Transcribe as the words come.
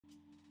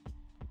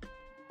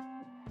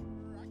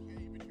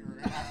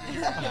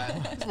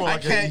I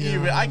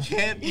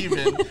can't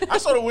even. I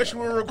sort of wish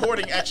we were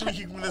recording, actually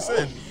keeping this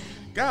in.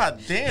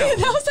 God damn.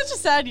 That was such a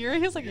sad year.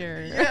 He was like,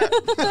 yeah.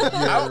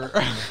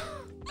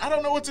 I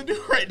don't know what to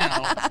do right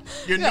now.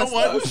 You know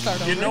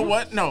what? You know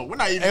what? No, we're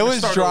not even. It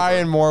was dry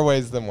in more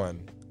ways than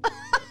one.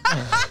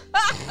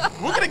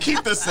 We're gonna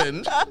keep this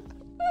in.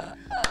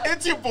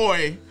 It's your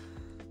boy,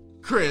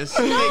 Chris,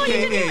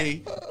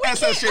 aka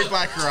SSJ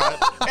Blackrod,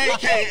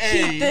 aka.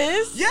 Keep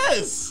this?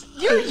 Yes.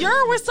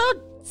 You were so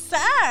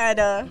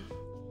sad.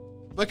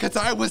 Because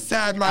I was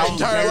sad my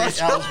entire life.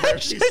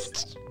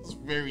 It's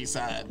very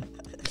sad.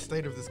 The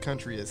state of this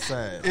country is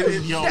sad. Yo,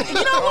 You know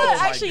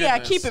what? Actually, yeah,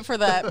 keep it for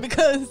that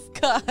because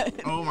God.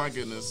 Oh my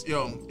goodness,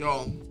 y'all.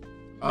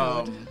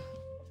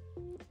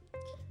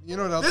 You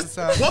know what else is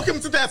sad? Welcome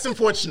to That's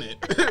Unfortunate.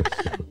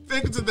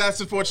 Welcome to That's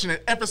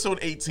Unfortunate, episode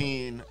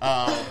 18.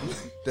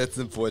 That's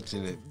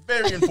unfortunate.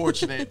 Very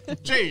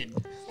unfortunate. Jade,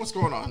 what's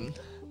going on?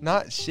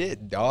 Not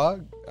shit,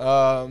 dog.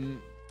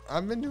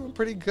 I've been doing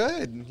pretty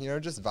good. You know,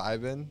 just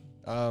vibing,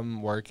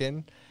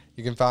 working.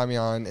 You can find me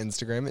on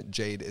Instagram at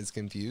Jade is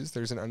Confused.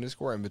 There's an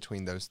underscore in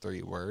between those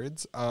 3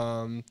 words.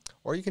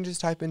 Or you can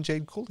just type in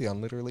Jade Cooley on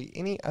literally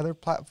any other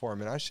platform,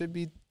 and I should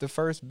be the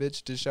first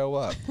bitch to show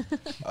up.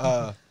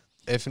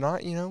 If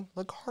not, you know,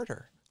 look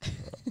harder.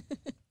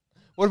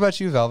 What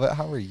about you, Velvet?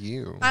 How are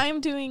you? I'm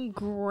doing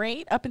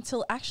great up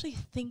until actually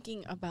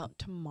thinking about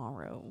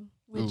tomorrow.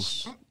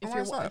 Which, if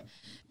you're that?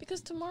 because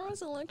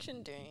tomorrow's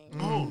election day.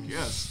 Oh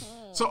yes.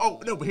 So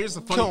but here's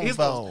the funny.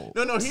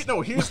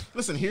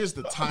 Here's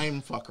the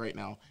time fuck right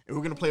now, and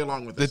we're gonna play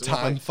along with this. The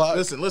time fuck.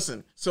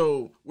 Listen.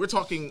 So we're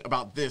talking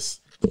about this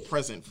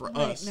present for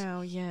us right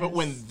now, yes. But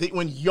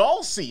when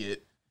y'all see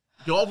it,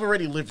 y'all have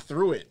already lived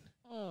through it.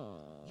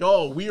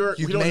 Yo,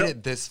 You've made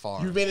it this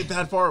far. You've made it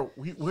that far.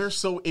 We're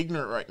so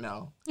ignorant right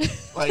now.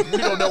 Like, we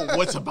don't know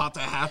what's about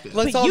to happen.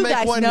 Let's all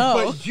make one.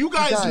 But you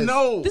guys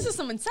know. This is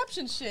some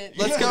Inception shit.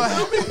 Let's go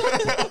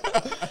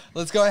ahead.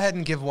 Let's go ahead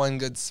and give one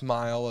good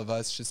smile of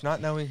us just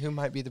not knowing who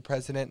might be the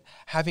president,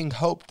 having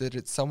hope that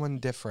it's someone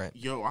different.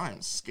 Yo, I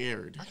am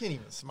scared. I can't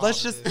even smile.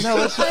 Let's just I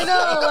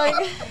know, like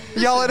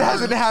y'all, it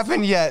hasn't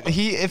happened yet.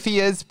 If he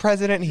is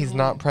president, he's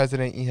not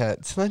president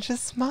yet. So let's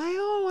just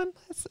smile and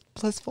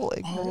blissful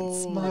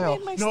ignorant smile.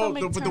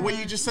 But the way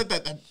you just said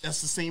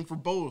that's the same for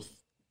both.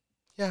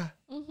 Yeah.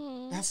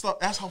 Mm-hmm.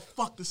 That's how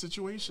fucked the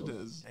situation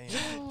is.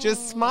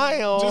 Just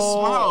smile. Just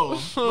smile.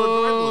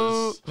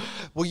 Regardless.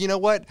 Well, you know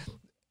what?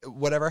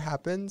 Whatever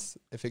happens,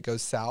 if it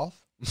goes south,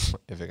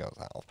 I'm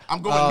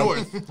going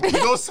north. If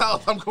it goes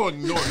south, I'm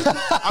going north.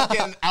 I'm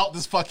getting out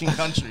this fucking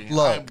country.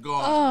 Look, I'm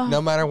gone.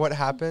 No matter what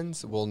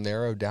happens, we'll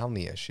narrow down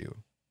the issue.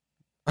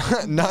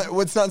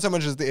 It's not so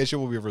much as the issue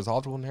will be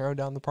resolved, we'll narrow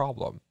down the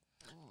problem.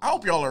 I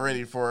hope y'all are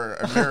ready for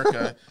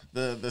America,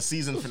 the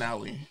season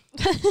finale.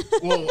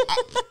 Well,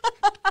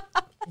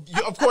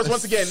 of course,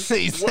 once again,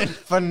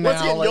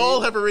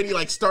 y'all have already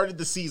started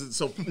the season,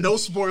 so no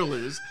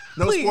spoilers.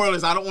 Please.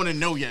 Spoilers. I don't want to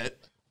know yet.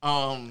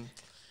 Damn,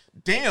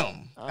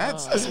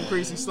 that's some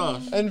crazy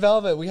stuff. And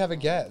Velvet, we have a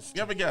guest.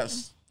 You have a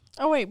guest.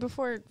 Oh wait,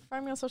 before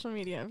find me on social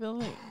media,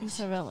 Velvet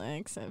Isabel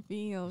X at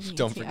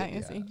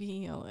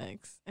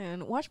VLVTISABELX,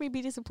 and watch me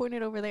be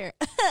disappointed over there.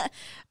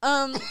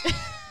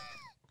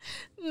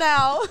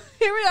 Now,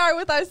 here we are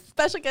with our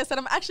special guest that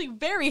I'm actually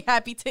very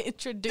happy to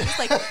introduce.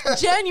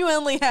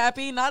 Genuinely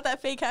happy. Not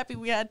that fake happy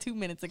we had 2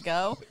 minutes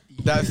ago.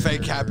 That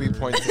fake happy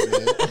points at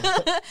me.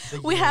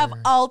 We have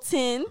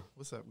Alton.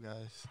 What's up,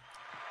 guys?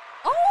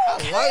 Oh, I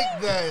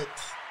like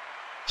that.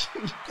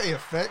 Okay,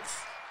 effects.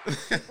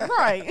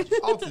 right.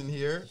 Alton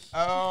here.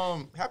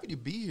 Happy to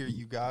be here,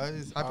 you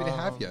guys. Happy to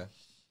have you.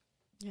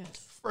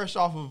 Yes. Fresh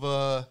off of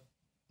a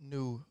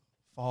new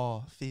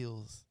fall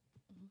feels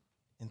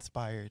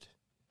inspired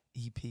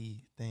EP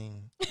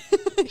thing.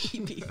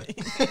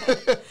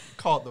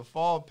 Called The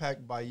Fall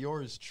Pack by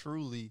yours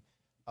truly.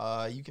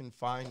 You can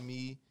find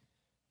me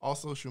all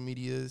social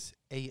medias,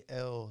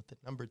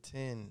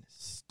 AL10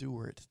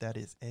 Stewart. That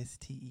is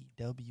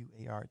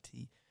STEWART,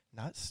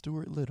 not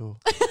Stuart Little.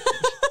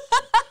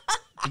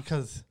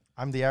 Because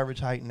I'm the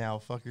average height now,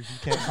 fuckers. You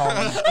can't call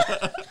me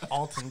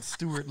Alton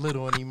Stewart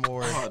Little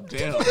anymore. Oh,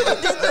 damn.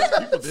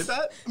 People did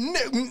that?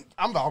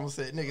 I'm almost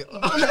said, nigga.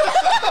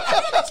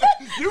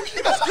 You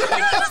keep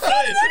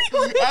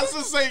saying that's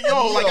to say,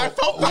 I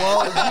felt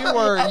that.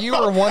 Well, you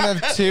were one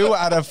of 2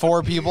 out of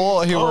 4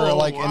 people who were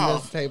wow. in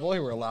this table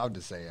who were allowed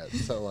to say it.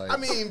 So I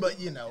mean, but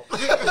you know.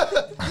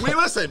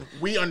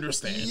 We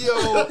understand.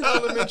 Yo,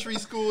 elementary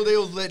school, they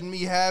was letting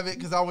me have it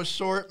because I was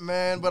short,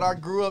 man. But I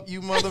grew up,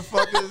 you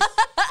motherfuckers.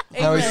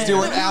 Now he's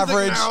Stuart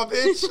Average. Now,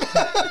 bitch.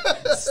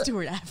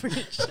 Stuart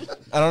Average.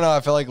 I don't know. I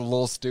feel like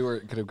Lil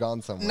Stewart could have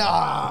gone somewhere.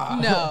 Nah.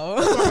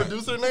 No.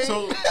 Producer name?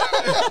 So,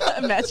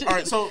 Imagine. all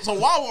right. So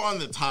while we're on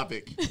the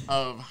topic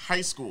of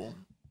high school,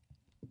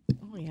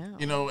 Oh yeah.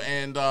 and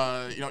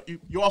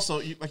you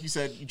also, like you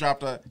said, you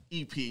dropped a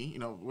EP.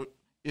 You're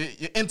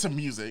into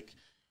music.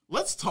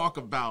 Let's talk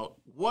about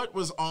what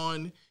was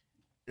on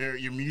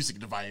your music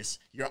device,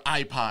 your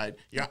iPod,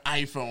 your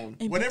iPhone,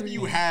 MP3. Whatever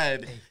you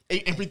had,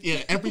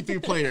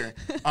 MP3 player,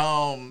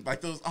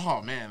 like those.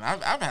 Oh man,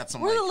 I've had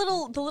some. What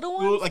are the little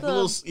ones? Like the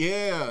little,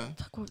 yeah.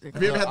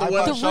 Have you ever had the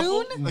one? The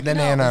Rune? Like the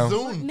Nano.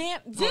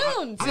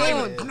 Zune.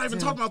 I'm not even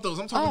talking about those.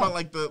 I'm talking about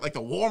like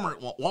the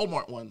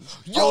Walmart ones.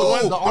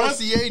 Yo, the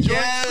RCA joint.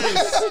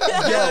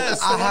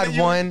 Yes. I had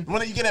one. The one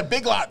that you get at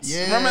Big Lots.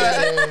 Yeah. Remember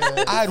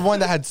that? I had one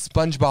that had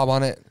SpongeBob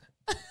on it.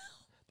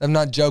 I'm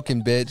not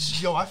joking,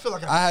 bitch. Yo, I feel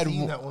like I've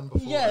seen that one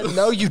before. Yes.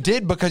 No, you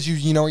did because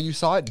you know where you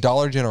saw it?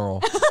 Dollar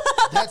General.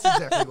 That's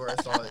exactly where I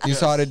saw it. You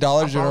saw it at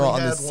Dollar General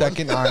on the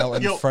second aisle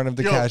in front of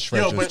the cash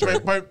register.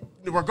 But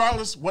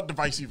regardless what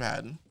device you've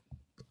had,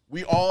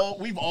 we've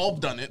all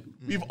done it.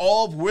 We've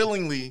all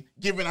willingly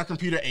given our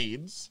computer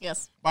aids.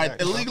 Yes. By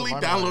illegally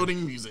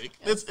downloading music.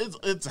 Yes.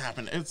 It's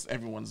happened.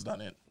 Everyone's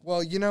done it.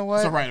 Well, you know what?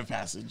 It's a rite of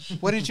passage.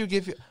 What did you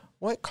give?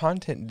 What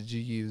content did you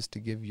use to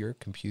give your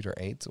computer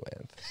aids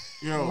with?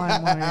 Yo,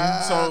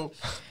 so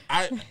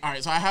I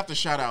have to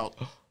shout out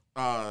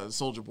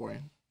Soulja Boy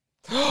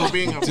for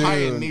being a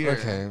pioneer.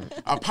 Okay.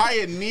 A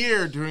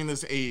pioneer during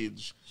this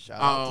age.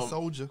 Shout out to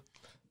Soulja.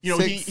 You know,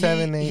 6,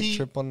 7, 8,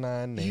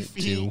 999,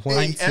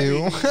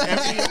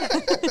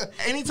 8212.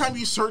 Anytime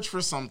you search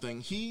for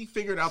something, he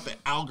figured out the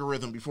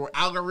algorithm before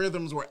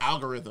algorithms were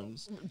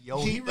algorithms. Yo,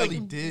 he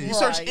really did. You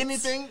search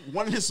anything,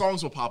 one of his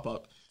songs will pop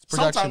up.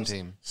 Production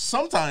team.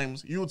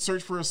 Sometimes you would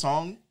search for a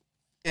song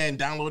and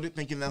download it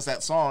thinking that's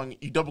that song.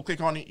 You double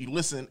click on it, you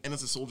listen, and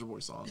it's a Soulja Boy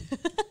song.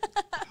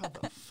 How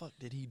the fuck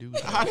did he do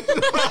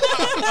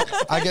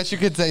that? I guess you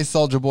could say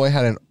Soulja Boy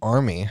had an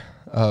army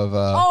of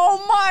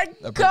oh my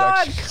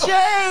God,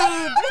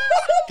 Jade!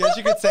 Guess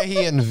you could say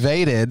he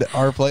invaded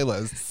our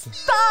playlists.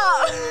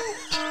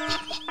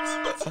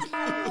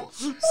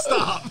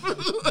 Stop.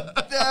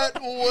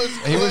 That was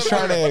He was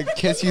trying to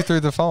kiss you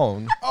through the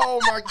phone. Oh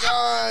my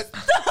God.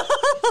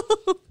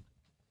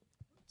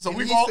 So And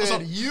we've he all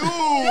said, you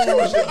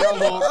should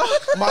download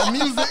my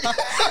music.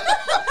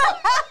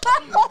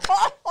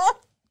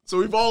 So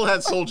we've all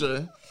had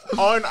Soulja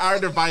on our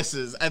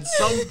devices at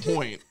some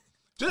point.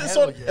 It's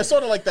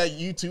sort of like that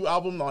U2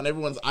 album on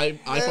everyone's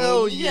iPhone.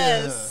 Hell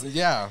yeah. Yes.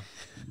 Yeah.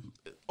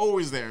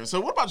 Always there.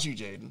 So what about you,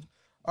 Jaden?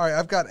 All right,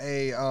 I've got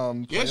a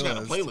playlist. Yeah, you got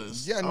a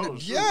playlist. Yeah, Oh,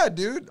 shoot. yeah,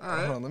 dude. All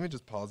right. Hold on, let me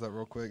just pause that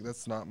real quick.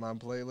 That's not my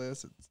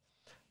playlist. It's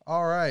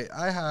all right.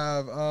 I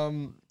have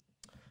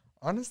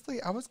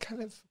honestly, I was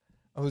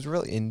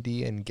really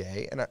indie and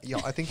gay, and I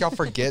think y'all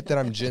forget that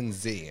I'm Gen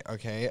Z.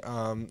 Okay,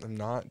 I'm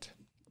not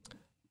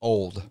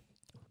old.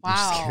 I'm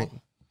just Wow.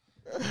 kidding.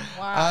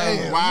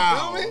 Wow.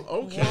 Wow.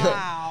 Okay.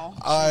 Wow.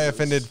 I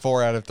offended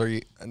 4 out of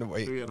 3. No,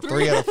 wait, 3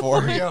 out of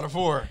 4. 3 out of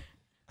 4.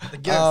 The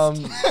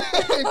guest.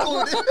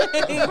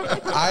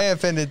 I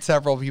offended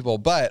several people,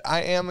 but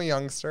I am a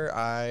youngster.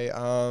 I,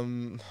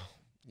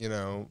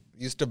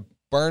 used to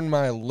burn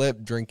my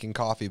lip drinking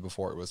coffee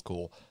before it was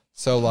cool.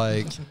 So,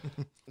 like,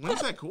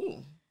 When's that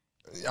cool?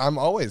 I'm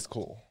always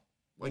cool.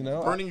 Like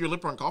burning your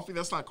lip on coffee?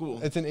 That's not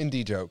cool. It's an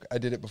indie joke. I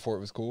did it before it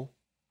was cool.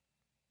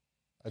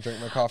 I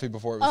drank my coffee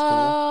before it was cool.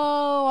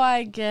 Oh,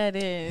 I get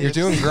it. You're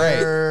doing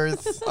great. Yeah,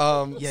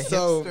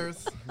 so,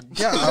 hipsters.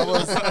 Yeah, I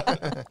was.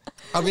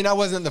 I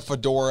wasn't the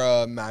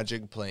Fedora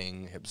Magic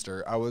playing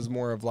hipster. I was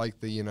more of like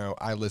the,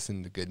 I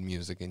listen to good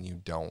music and you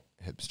don't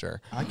hipster.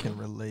 I can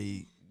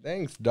relate.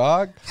 Thanks,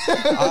 dog.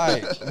 All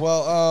right.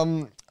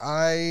 Well,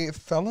 I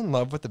fell in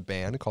love with a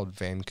band called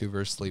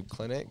Vancouver Sleep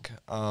Clinic.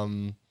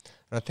 And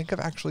I think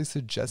I've actually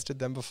suggested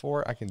them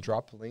before. I can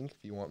drop a link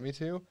if you want me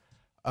to.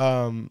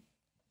 I'm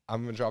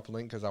going to drop a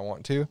link because I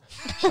want to.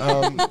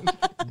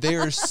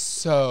 They're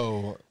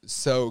so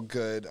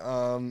good.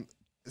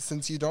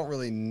 Since you don't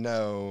really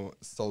know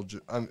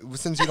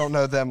since you don't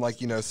know them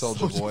like you know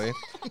Soulja Boy,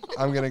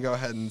 I'm going to go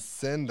ahead and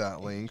send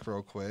that link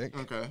real quick.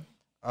 Okay.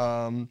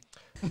 The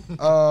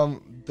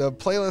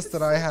playlist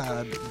that I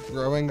had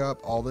growing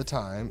up all the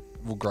time,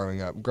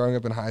 growing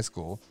up in high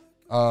school,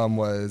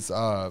 was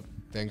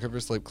Vancouver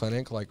Sleep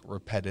Clinic, like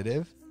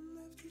repetitive.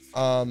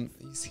 You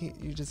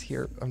just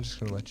hear, I'm just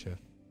going to let you.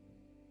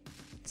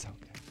 It's okay.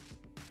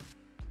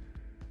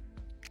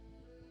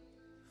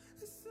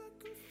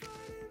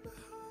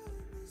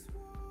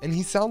 And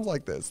he sounds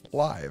like this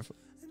live.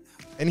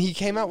 And he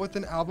came out with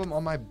an album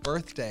on my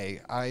birthday.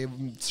 I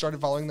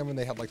started following them when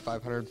they had like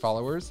 500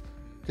 followers.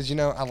 Because,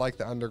 I like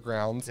the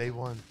undergrounds. Day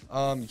one.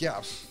 Yeah.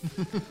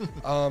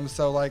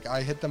 So, like,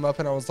 I hit them up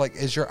and I was like,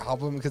 is your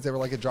album? Because they were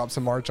like, it drops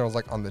in March. I was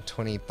like, on the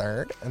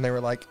 23rd. And they were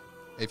like,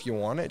 if you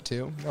want it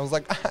to. And I was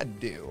like, I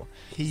do.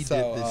 He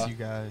did this, you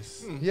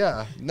guys.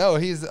 Yeah. No,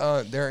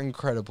 they're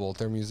incredible.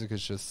 Their music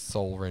is just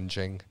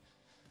soul-wrenching.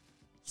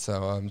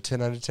 So,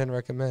 10 out of 10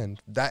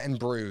 recommend. That and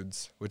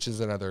Broods, which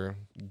is another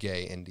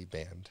gay indie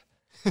band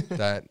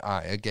that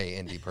a gay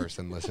indie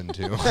person, listened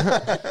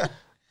to.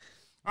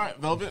 All right,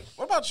 Velvet,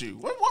 what about you?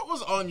 What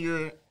was on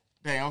your...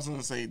 Dang, I was going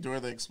to say Dora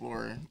the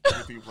Explorer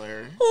MP3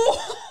 player.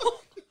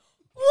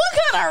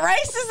 What kind of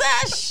racist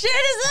ass shit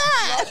is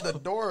that? Not the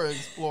Dora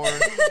Explorer.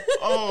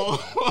 Oh.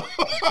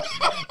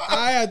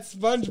 I had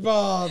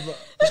SpongeBob.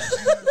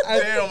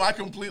 Damn, I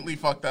completely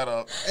fucked that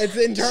up. It's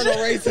internal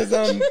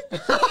racism.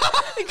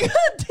 Good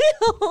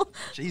deal.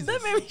 Jesus.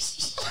 That made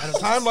me At a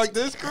time like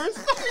this, Chris?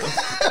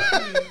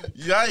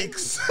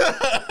 Yikes.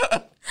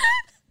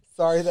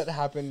 Sorry that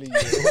happened to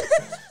you.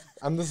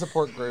 I'm the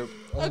support group.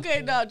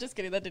 Okay, no, just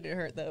kidding. That didn't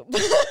hurt though.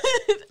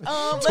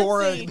 Dora- Let's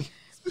see.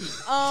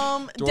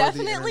 Dora the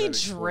Definitely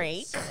Internet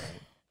Drake.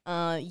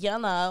 Explorer. You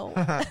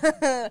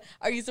know.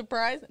 Are you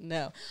surprised?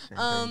 No.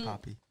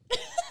 Poppy.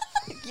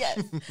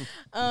 Yes.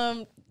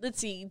 Let's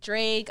see.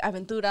 Drake,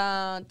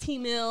 Aventura, T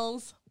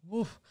Mills.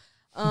 Woof.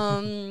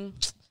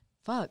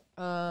 Fuck.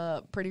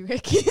 Pretty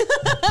Ricky.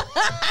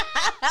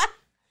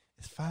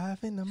 It's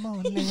 5 in the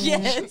morning.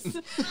 Yes.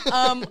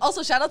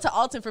 Also, shout out to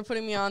Alton for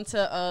putting me on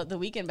to The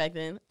Weeknd back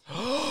then.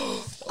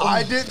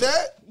 I did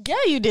that? Yeah,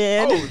 you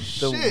did. Oh, The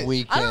shit.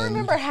 Weekend. I don't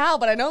remember how,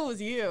 but I know it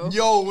was you.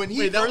 Yo, when he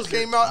Wait, that first was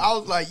came out, I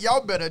was like,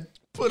 y'all better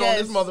put on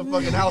this Yes.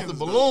 motherfucking House of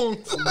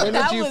Balloons. When did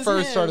That you was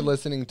first him. started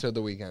listening to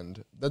The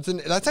Weeknd?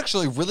 That's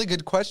actually a really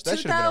good question. That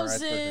should have been our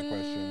icebreaker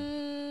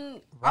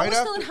question. I was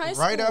still in high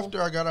school. Right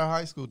after I got out of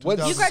high school. What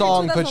 2000. graduated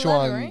song put you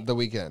 2011, on right? The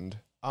Weeknd?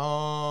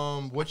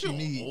 What you Feel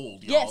need?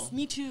 old, y'all. Yes,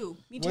 me too.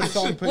 Me too. What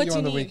song put What you do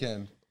on The need?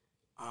 Weeknd?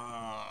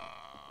 Uh,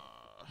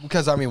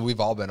 Because I mean, we've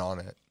all been on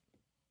it.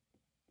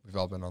 We've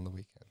all been on The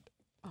Weeknd.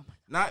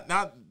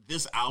 not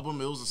this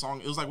album. It was a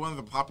song. It was like one of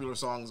the popular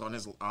songs on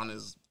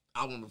his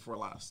album before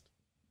last.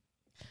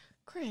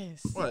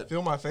 Chris. What?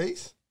 Feel My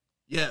Face?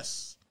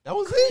 Yes. That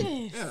was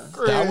it? Yeah.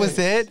 That was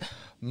it.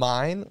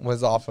 Mine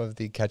was off of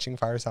the Catching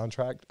Fire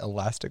soundtrack,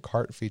 Elastic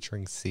Heart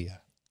featuring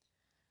Sia.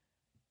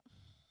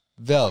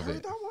 I heard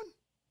Velvet. that one.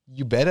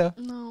 You better.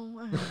 No,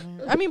 I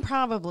haven't. I mean,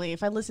 probably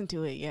if I listen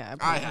to it, yeah. I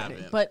probably would.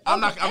 haven't. But I'm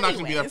not gonna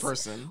be that anyways.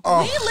 person.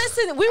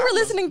 We were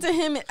listening to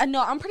him.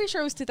 No, I'm pretty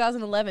sure it was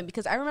 2011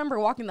 because I remember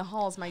walking the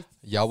halls my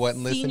Y'all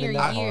wasn't listening senior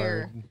that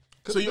year. hard.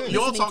 So Listening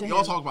y'all to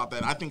him. talk about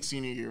that. I think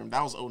senior year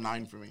that was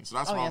 2009 for me. So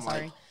that's Oh, why yeah, I'm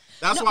sorry. like.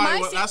 That's No, why.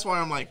 my That's why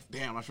I'm like,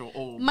 damn, I feel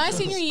old. My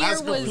senior year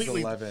That's was-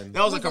 completely. 11.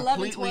 That was a It was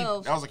 11, completely.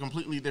 12. That was a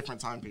completely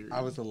different time period. I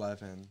was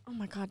 11. Oh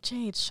my God,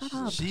 Jade, shut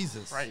up.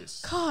 Jesus.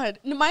 Christ. God,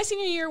 no, my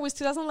senior year was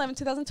 2011,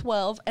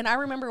 2012, and I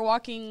remember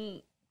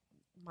walking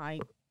my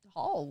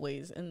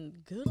hallways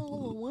and good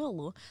old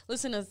well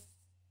listen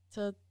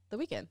to The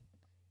Weeknd.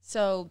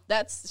 So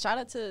that's shout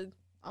out to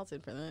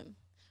Alton for that.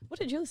 What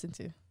did you listen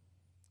to?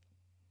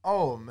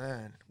 Oh,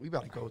 man. We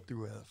about to go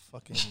through a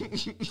fucking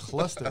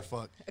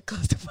clusterfuck.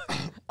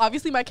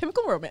 Obviously, My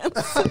Chemical Romance.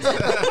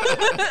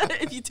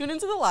 If you tune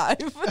into the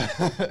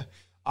live.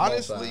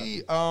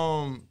 Honestly,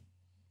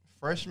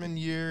 freshman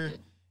year,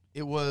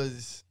 it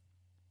was,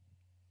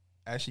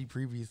 as she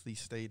previously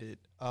stated,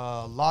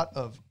 a lot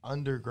of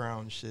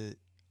underground shit.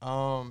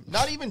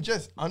 Not even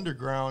just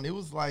underground. It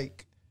was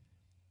like,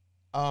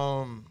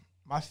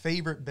 my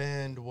favorite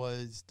band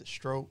was The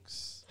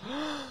Strokes,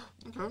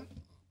 Okay.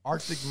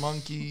 Arctic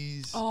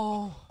Monkeys,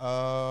 Oh,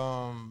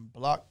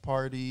 Block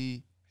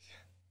Party,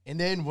 and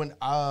then when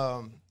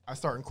I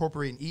started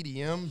incorporating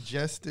EDM,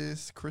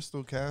 Justice,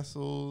 Crystal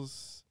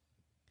Castles.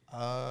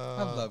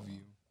 I love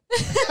you.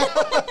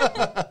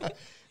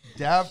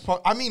 Daft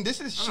Punk. I mean,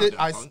 this is I know shit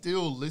Daft I Punk.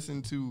 still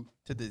listen to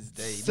this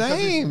day. because it's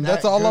Same. that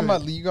That's all on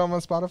good. my. You go on my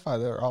Spotify.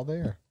 They're all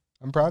there.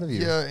 I'm proud of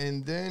you. Yeah,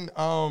 and then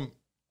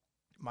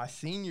my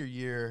senior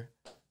year,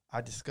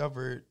 I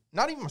discovered,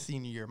 not even my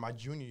senior year, my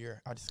junior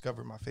year, I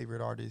discovered my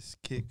favorite artist,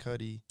 Kid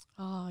Cudi.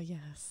 oh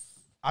yes.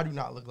 I do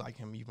not look like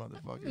him, you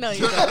motherfuckers. No,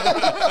 you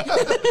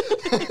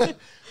don't.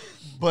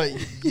 But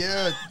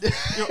yeah,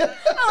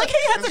 I like how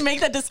you have to make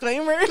that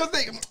disclaimer. because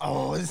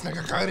this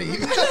nigga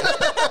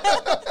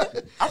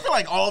Cudi. I feel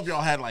like all of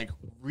y'all had like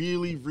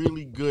really,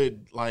 really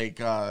good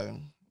like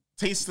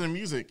taste in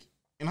music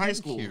in high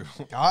school.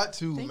 Got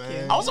to, Thank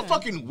man. you. I was a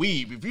fucking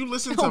weeb. If you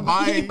listen to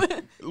my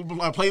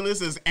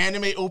playlist, is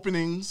anime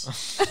openings,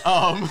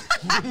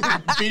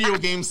 video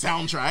game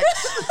soundtracks,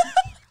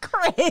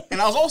 Great.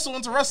 and I was also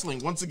into wrestling.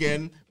 Once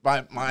again,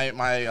 by my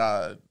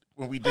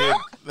when we did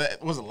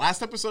was it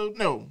last episode?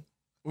 No,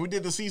 when we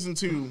did the season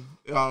 2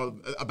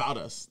 About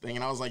Us thing,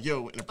 and I was like,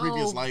 yo, in a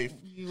previous life,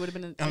 you would have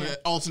been. on an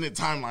alternate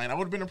timeline, I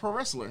would have been a pro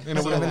wrestler. And it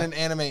would So, have been an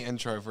anime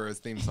intro for his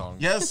theme song.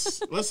 yes,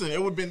 listen, it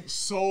would have been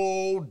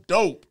so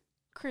dope.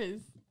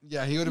 Chris.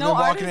 Yeah, he would have No been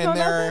walking artists, in no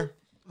there.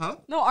 Huh?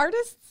 No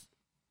artists.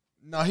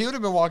 No, he would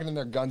have been walking in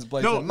there, guns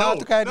blazing. No.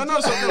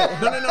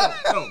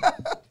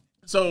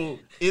 So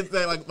it's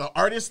that like the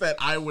artists that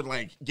I would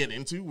like get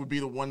into would be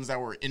the ones that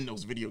were in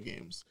those video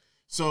games.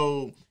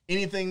 So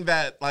anything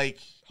that like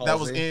that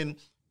was Halsey. in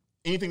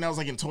anything that was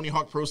like in Tony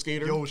Hawk Pro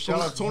Skater. Yo, shout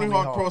out to Tony Tony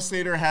Hawk Hawk. Pro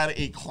Skater had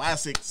a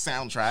classic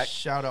soundtrack.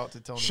 Shout out to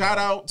Tony. Shout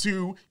Hawk. out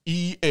to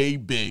EA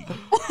Big.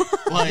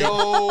 Like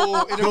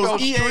Yo, NFL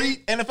those EA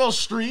Street. NFL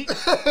Street.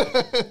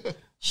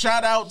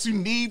 Shout out to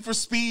Need for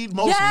Speed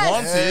Most Yes.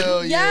 Wanted.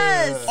 Hell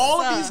yeah. Yes.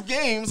 All of these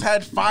games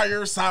had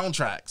fire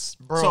soundtracks.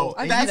 Bro, so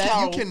and that's you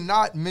how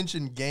cannot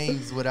mention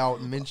games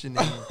without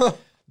mentioning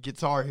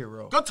Guitar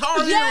Hero.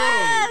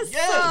 Yes.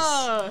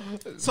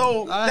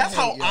 So that's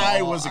how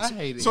I was. I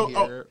hate it so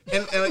here.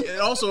 And it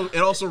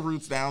also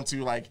roots down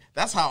to like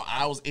that's how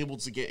I was able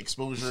to get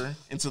exposure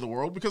into the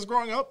world because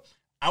growing up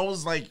I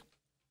was like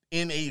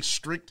in a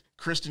strict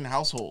Christian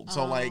household.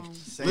 So like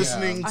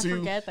listening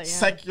to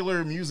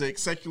secular music,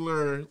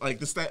 secular like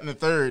this, that, and the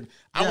third.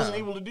 I wasn't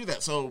able to do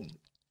that. So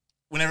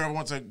whenever I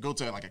want to go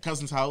to like a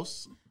cousin's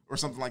house or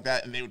something like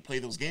that, and they would play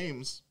those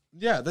games.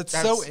 Yeah, that's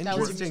so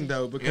interesting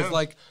though, because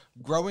like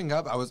growing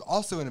up, I was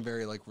also in a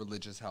very like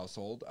religious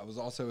household. I was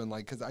also in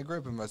like, cause I grew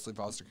up in mostly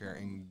foster care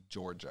in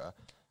Georgia.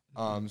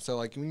 So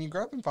like when you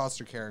grow up in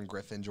foster care in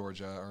Griffin,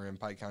 Georgia, or in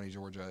Pike County,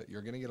 Georgia,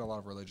 you're going to get a lot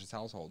of religious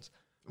households.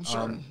 I'm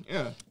sure.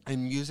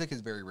 And music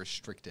is very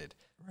restricted.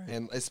 Right.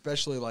 And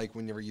especially like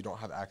whenever you don't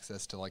have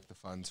access to like the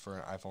funds for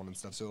an iPhone and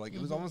stuff. So like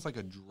it was almost like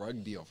a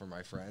drug deal for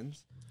my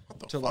friends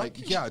to like,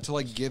 to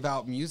like give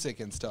out music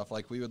and stuff.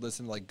 Like we would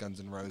listen to like Guns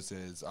N'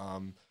 Roses.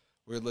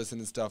 We would listen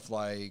to stuff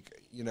like,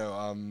 you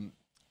know,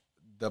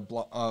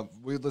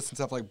 we would listen to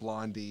stuff like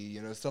Blondie,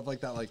 you know, stuff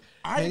like that. Like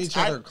hand each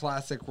other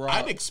classic rock.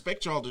 I'd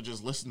expect y'all to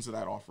just listen to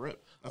that off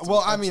rip.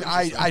 I mean,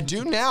 I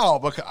do now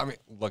because I mean,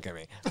 look at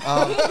me.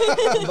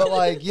 But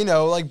like, you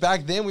know, like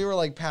back then we were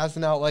like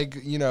passing out like,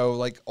 you know,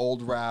 like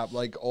old rap,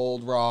 like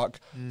old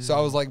rock. So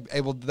I was like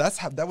able.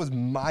 That was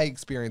my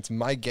experience.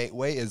 My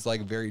gateway is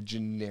like very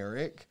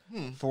generic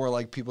for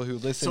like people who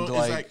listen to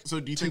like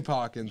do you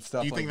Tupac and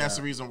stuff. Do you think that's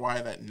that. the reason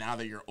why that now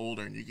that you're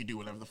older and you can do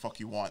whatever the fuck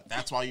you want?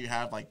 That's why you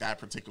have like that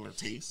particular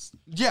taste.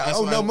 Yeah.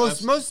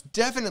 Most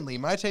definitely.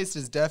 My taste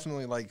is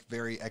definitely like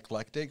very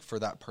eclectic for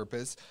that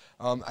purpose.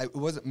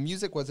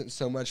 Music wasn't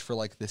so much for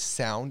like the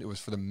sound; it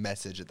was for the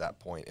message at that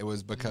point. It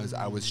was because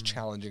I was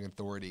challenging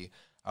authority.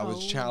 I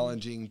was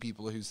challenging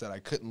people who said I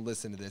couldn't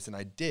listen to this, and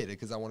I did it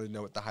because I wanted to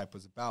know what the hype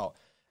was about.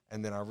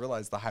 And then I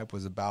realized the hype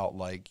was about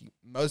like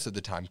most of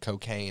the time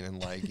cocaine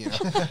and like, you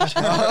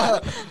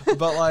know,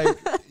 but like,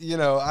 you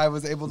know, I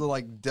was able to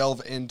like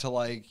delve into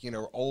like, you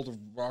know, old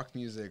rock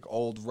music,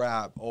 old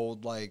rap,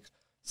 old like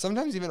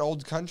sometimes even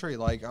old country,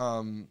 like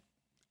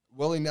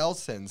Willie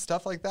Nelson,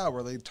 stuff like that,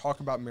 where they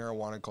talk about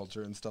marijuana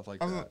culture and stuff like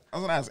that. I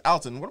was gonna ask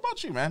Alton, what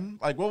about you, man?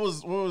 Like, what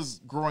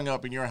was growing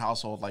up in your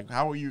household? Like,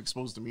 how were you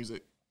exposed to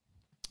music?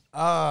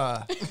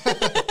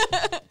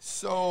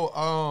 So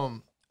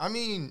I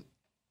mean,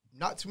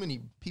 not too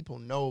many people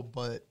know,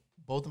 but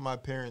both of my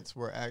parents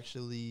were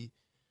actually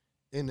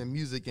in the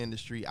music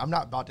industry. I'm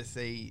not about to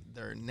say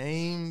their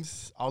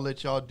names. I'll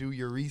let y'all do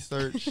your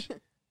research.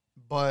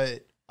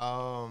 But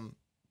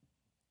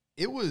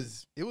it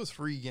was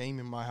free game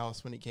in my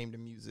house when it came to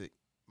music.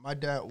 My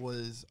dad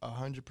was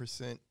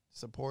 100%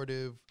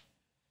 supportive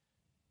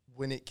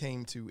when it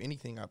came to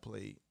anything I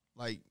played.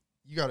 Like,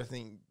 you got to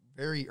think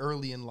very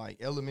early in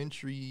like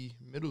elementary,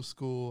 middle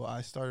school,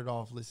 I started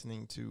off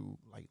listening to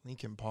like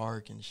Linkin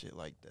Park and shit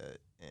like that.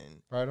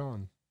 And right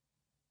on.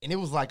 And it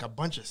was like a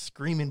bunch of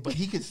screaming, but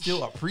he could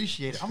still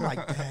appreciate it. I'm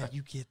like, Dad,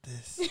 you get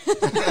this.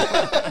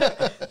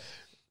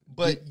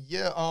 But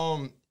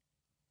yeah,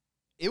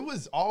 it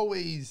was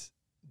always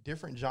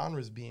different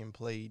genres being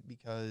played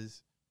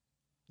because,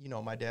 you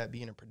know, my dad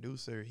being a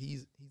producer,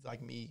 he's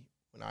like me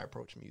when I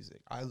approach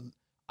music.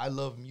 I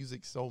love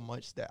music so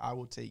much that I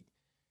will take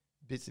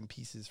bits and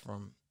pieces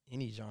from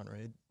any genre.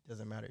 It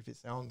doesn't matter if it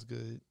sounds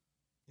good.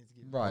 It's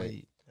getting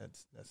played.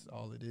 That's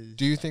all it is.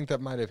 Do you think that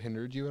might have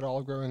hindered you at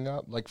all growing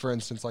up? Like, for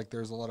instance, like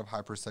there's a lot of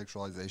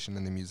hypersexualization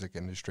in the music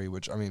industry,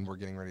 which I mean we're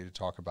getting ready to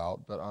talk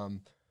about. But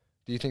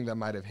do you think that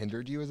might have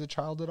hindered you as a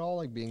child at all?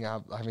 Like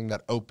having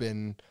that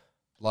open,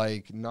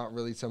 like not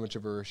really so much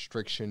of a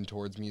restriction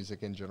towards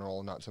music in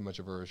general, not so much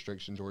of a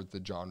restriction towards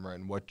the genre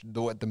and what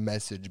the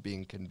message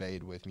being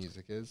conveyed with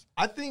music is.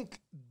 I think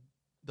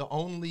the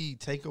only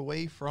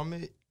takeaway from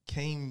it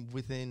came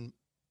within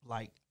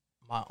like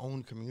my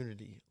own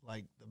community,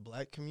 like the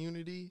black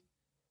community.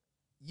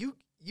 You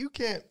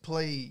can't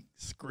play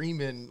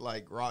screaming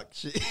like rock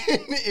shit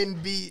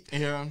and be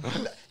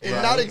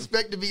not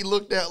expect to be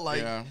looked at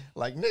like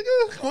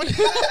nigga.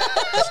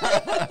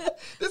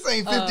 This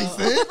ain't 50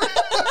 Cent.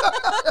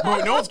 Bro,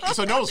 no,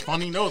 it's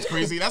funny. No, it's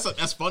crazy.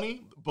 That's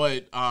funny.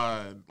 But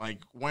like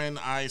when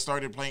I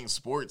started playing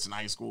sports in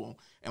high school,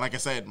 and like I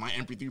said, my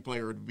MP3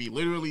 player would be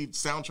literally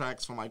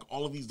soundtracks from like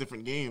all of these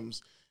different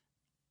games.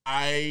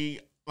 I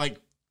like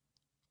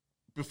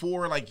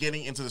before like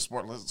getting into the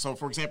sport. So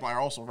for example, I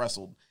also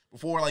wrestled.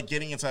 Before like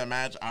getting into a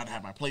match, I'd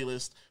have my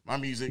playlist. My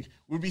music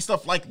would be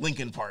stuff like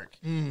Linkin Park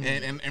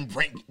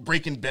and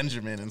Breaking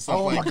Benjamin and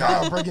stuff like that. Oh my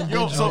God, Breaking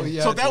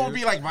Benjamin. So that would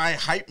be like my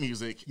hype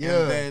music. Yeah.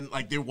 And then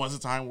like there was a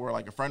time where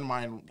like a friend of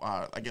mine,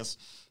 I guess,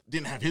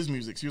 didn't have his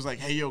music. So he was like,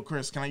 "Hey, yo,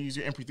 Chris, can I use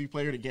your MP3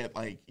 player to get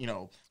like, you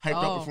know,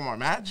 hyped up before my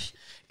match?"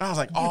 And I was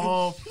like,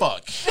 "Oh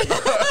fuck,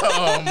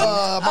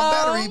 my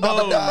battery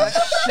about to die."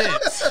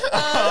 Shit.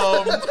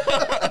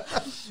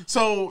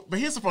 So, but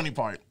here's the funny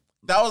part.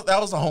 That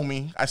was a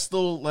homie. I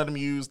still let him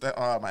use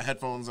my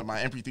headphones and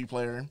my MP3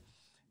 player,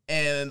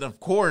 and of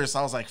course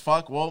I was like,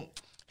 "Fuck." Well,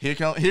 here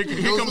comes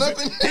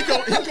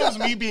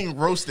me being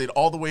roasted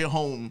all the way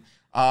home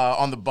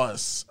on the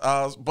bus.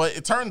 But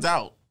it turns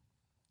out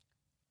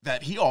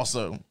that he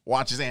also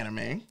watches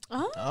anime.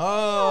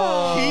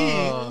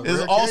 Oh. He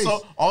is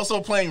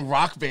also playing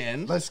Rock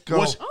Band. Let's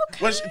go.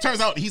 Which it turns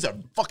out he's a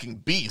fucking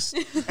beast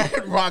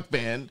at Rock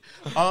Band.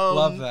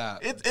 Love that.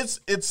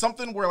 It's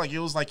something where like it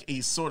was like a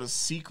sort of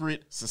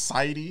secret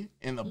society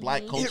in the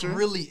black culture. It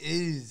really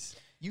is.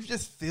 You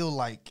just feel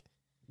like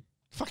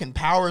fucking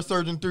power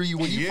surging through you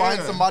when you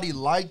find somebody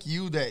like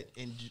you that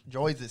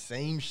enjoys the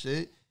same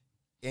shit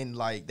and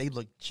like they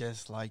look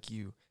just like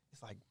you.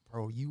 It's like,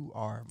 bro, you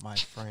are my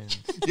friend.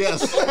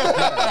 Yes.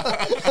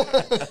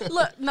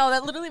 Look, no,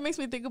 that literally makes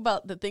me think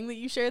about the thing that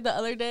you shared the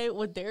other day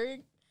with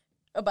Derek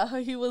about how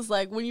he was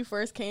like when you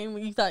first came,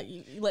 you thought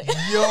you like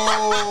Yo,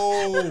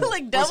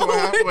 like devil.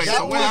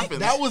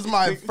 That was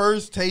my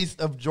first taste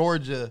of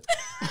Georgia,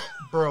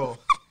 bro.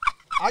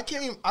 I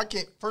came.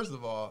 First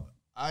of all,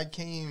 I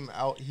came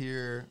out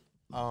here.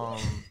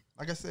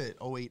 Like I said,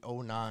 08,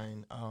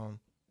 09.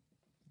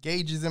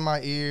 Gauges in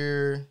my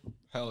ear.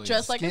 Hell yeah.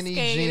 Dressed like a Skinny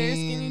skater, jeans,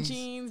 skinny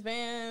jeans,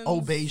 Vans,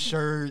 Obey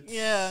shirts.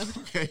 Yeah.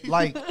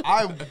 Like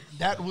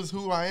that was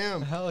who I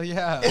am. Hell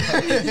yeah.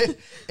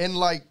 And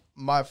like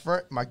my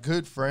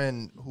good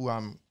friend who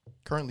I'm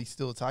currently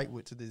still tight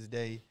with to this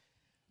day,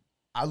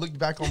 I looked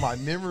back on my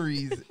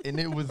memories and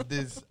it was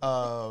this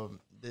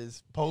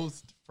this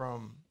post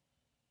from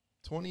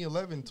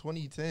 2011,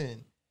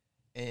 2010,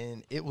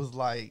 and it was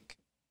like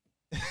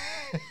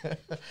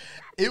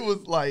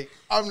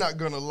I'm not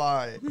gonna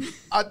lie,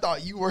 I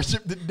thought you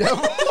worshiped the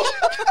devil.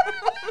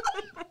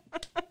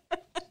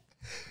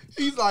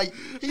 He's like,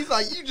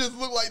 you just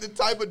look like the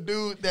type of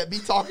dude that be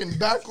talking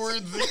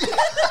backwards.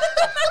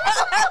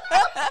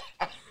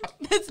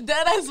 It's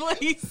dead as what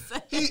he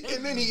said.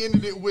 And then he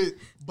ended it with,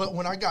 but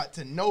when I got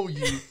to know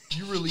you,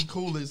 you really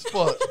cool as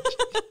fuck.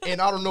 And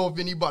I don't know if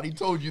anybody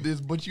told you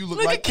this, but you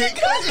look like Kid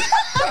Cudi.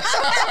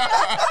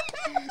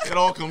 It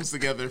all comes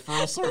together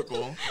full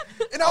circle.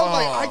 And I was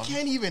like, I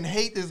can't even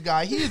hate this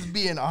guy. He is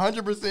being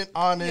 100%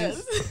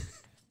 honest. Yes.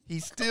 He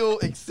still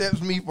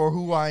accepts me for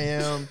who I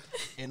am.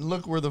 And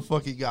look where the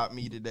fuck he got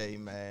me today,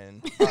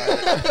 man.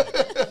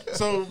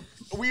 So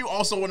we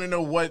also want to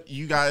know what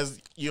you guys,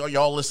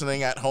 y'all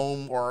listening at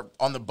home or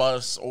on the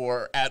bus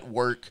or at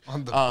work.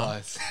 On the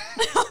bus.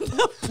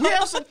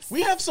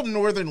 We have some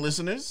northern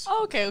listeners.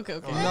 Oh, okay. No,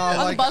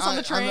 On the bus, on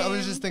the train. I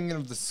was just thinking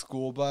of the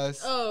school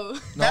bus. Oh.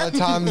 A lot of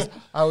times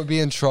I would be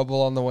in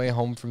trouble on the way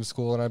home from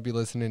school and I'd be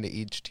listening to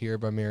Each Tear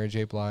by Mary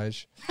J.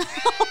 Blige.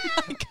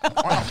 Oh my God.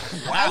 Wow.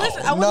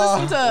 I would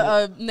listen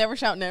to Never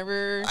Shout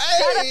Never.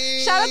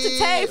 Hey! Shout out to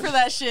Tay for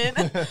that shit.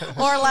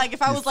 Or like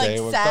if I was like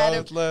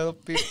sad. Little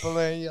people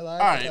in your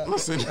life. All right,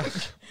 listen.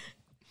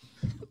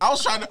 I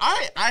was trying to.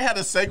 I had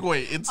a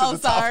segue into the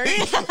sorry.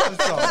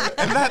 topic,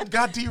 and that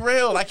got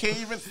derailed. I can't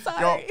even.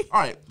 Sorry. All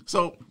right,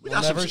 so we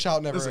got Never some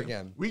shout never listen,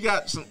 again. We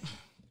got some.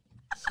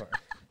 Sorry.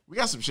 We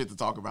got some shit to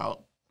talk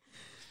about.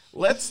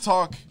 Let's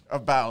talk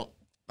about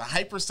the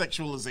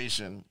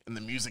hypersexualization in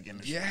the music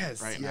industry.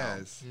 Yes. right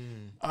Yes.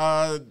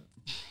 now.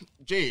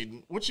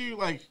 Jade,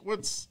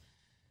 what's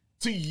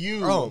to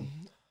you? Oh.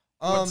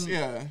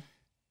 Yeah.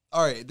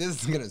 All right, this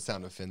is going to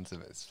sound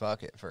offensive as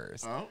fuck at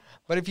first. Oh.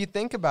 But if you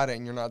think about it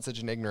and you're not such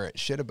an ignorant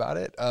shit about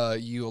it,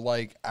 you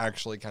like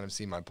actually kind of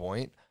see my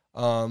point.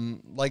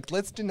 Like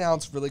let's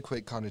denounce really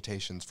quick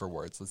connotations for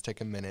words. Let's take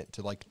a minute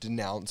to like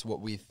denounce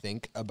what we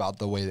think about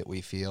the way that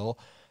we feel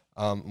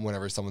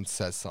whenever someone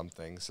says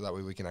something, so that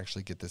way we can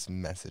actually get this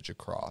message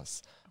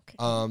across.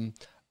 Okay.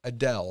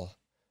 Adele,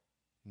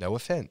 no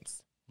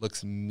offense,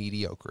 looks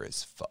mediocre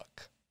as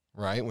fuck.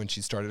 Right? When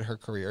she started her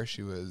career,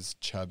 she was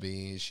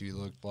chubby. She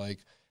looked like,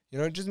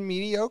 just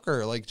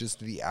mediocre, like just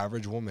the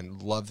average woman.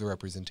 Love the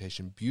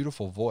representation.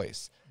 Beautiful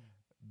voice.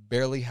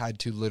 Barely had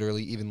to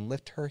literally even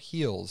lift her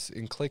heels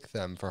and click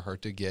them for her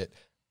to get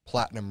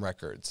platinum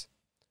records.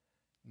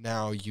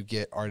 Now you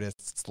get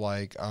artists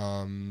like,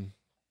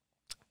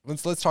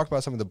 let's talk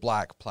about some of the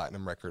black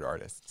platinum record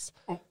artists.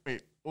 Oh,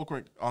 wait, real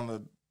quick on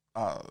the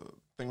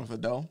thing with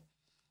Adele.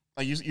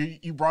 Like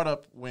you brought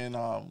up when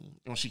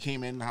she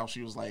came in, how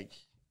she was like.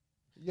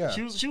 Yeah,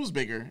 she was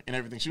bigger and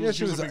everything. She was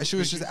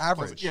just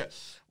average. Yeah,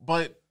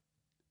 but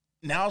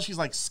now she's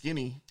like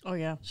skinny. Oh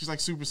yeah, she's like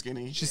super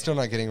skinny. She's still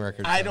not getting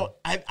records.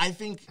 I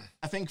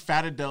think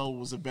Fat Adele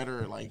was a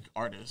better like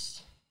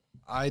artist.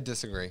 I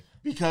disagree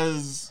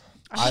because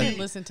I didn't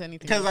listen to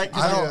anything. Because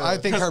I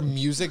think her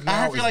music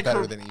now is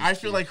better than. I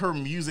feel like her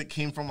music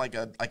came from like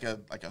a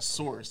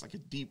source, like a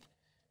deep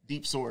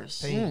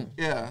source.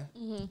 Yeah,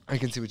 I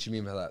can see what you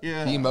mean by that.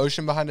 Yeah, the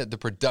emotion behind it, the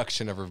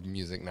production of her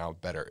music now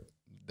better.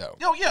 Though.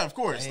 Oh yeah, of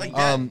course. Like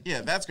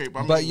that, that's great.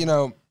 But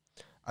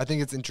I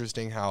think it's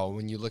interesting how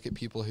when you look at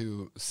people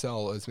who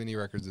sell as many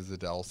records as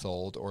Adele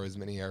sold, or as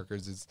many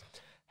records as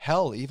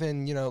hell,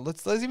 even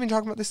let's even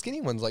talk about the skinny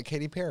ones like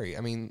Katy Perry.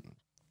 I mean,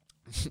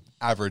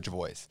 average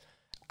voice,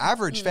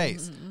 average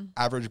face,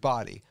 average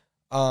body,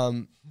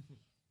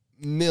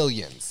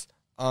 millions.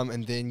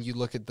 And then you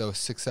look at those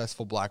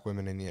successful black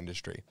women in the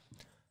industry.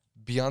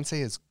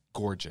 Beyonce is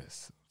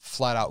gorgeous,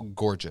 flat out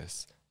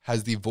gorgeous,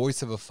 has the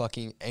voice of a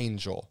fucking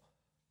angel.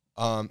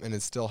 And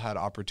has still had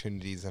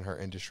opportunities in her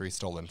industry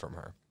stolen from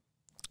her.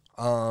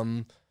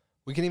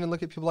 We can even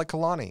look at people like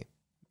Kalani,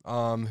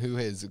 who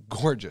is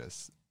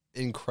gorgeous,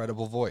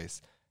 incredible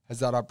voice, has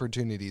that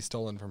opportunity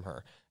stolen from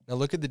her. Now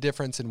look at the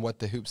difference in what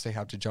the hoops they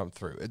have to jump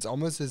through. It's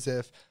almost as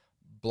if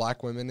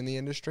black women in the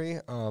industry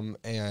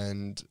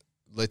and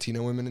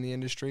Latino women in the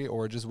industry,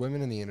 or just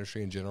women in the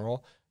industry in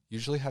general,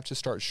 usually have to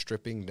start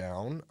stripping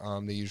down.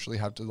 They usually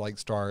have to like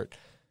start,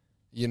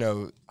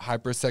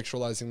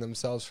 hypersexualizing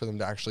themselves for them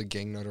to actually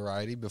gain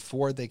notoriety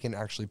before they can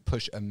actually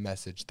push a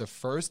message. The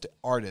first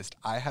artist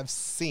I have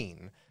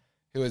seen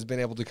who has been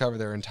able to cover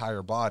their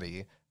entire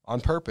body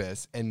on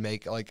purpose and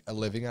make like a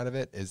living out of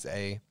it is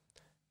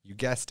you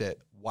guessed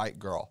it, white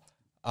girl.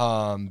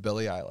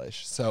 Billie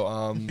Eilish. So,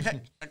 all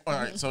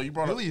right. So you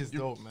brought Billie up is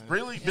dope, man.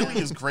 Billie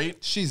is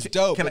great. She's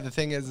dope. But the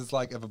thing is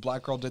like if a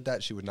black girl did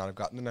that, she would not have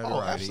gotten the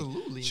notoriety.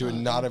 Absolutely. She would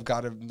not have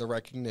gotten the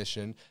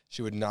recognition.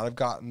 She would not have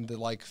gotten the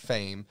like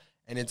fame.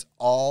 And it's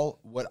all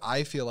what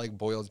I feel like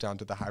boils down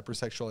to the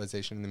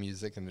hypersexualization in the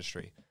music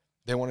industry.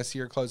 They want to see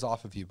your clothes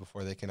off of you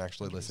before they can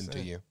actually listen to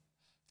you.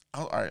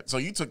 Oh, all right. So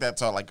you took that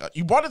to like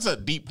you brought it to a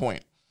deep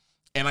point.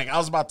 And like I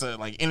was about to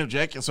like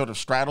interject and sort of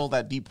straddle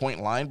that deep point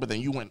line, but then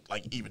you went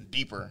like even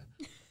deeper.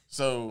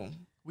 So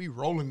we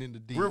rolling in the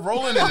deep. We're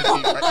rolling in the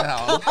deep right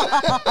now.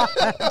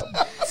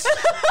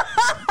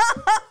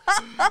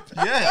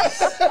 Yes.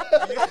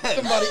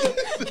 Somebody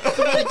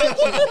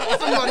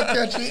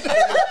catch it.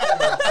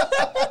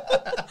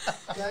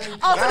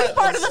 Alfred's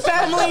part of the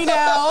family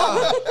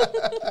now.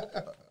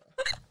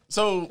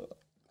 So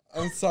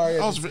I'm sorry.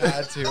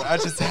 I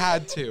just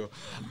had to.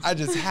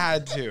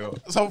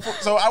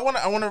 So I want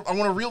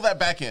to reel that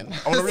back in.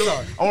 I want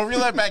to reel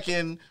that back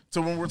in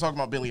to when we're talking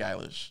about Billie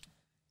Eilish.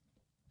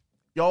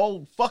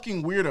 Y'all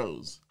fucking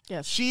weirdos.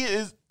 Yes. She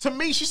is, to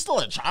me, she's still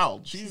a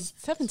child. She's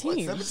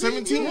 17. What,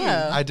 17?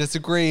 Yeah. I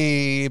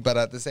disagree, but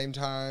at the same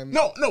time,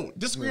 No,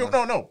 disagree.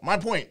 Yeah. No. My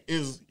point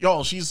is,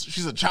 y'all,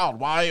 she's a child.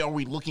 Why are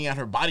we looking at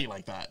her body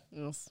like that?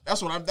 Yes.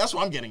 That's what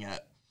I'm getting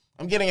at.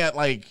 I'm getting at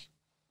like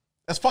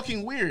that's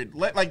fucking weird.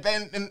 Like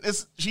then, and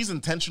she's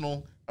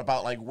intentional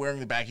about like wearing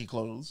the baggy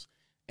clothes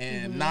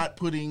and not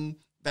putting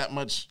that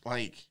much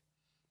like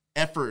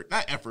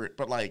not effort,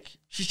 but like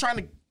she's trying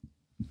to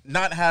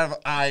not have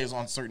eyes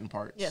on certain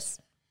parts. Yes.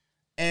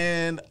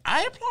 And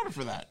I applaud her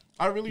for that.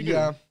 I really do.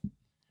 Yeah.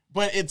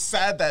 But it's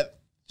sad that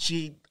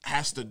she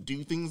has to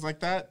do things like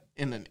that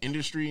in an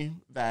industry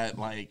that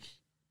like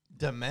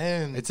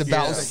demand. It's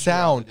about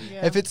sound.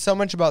 Yeah. If it's so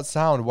much about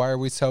sound, why are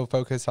we so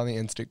focused on the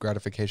instant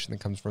gratification that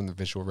comes from the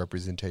visual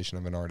representation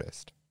of an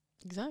artist?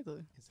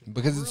 Exactly.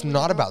 Because it's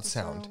not about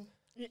sound.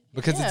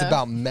 Because it's Yeah.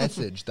 about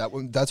message.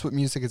 That's what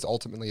music is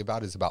ultimately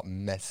about, is about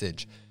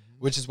message.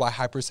 Which is why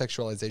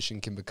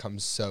hypersexualization can become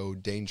so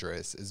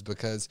dangerous, is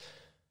because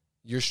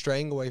you're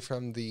straying away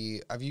from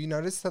have you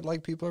noticed that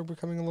like people are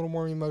becoming a little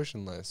more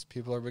emotionless?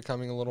 People are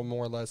becoming a little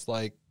more or less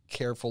like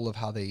careful of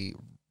how they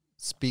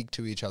speak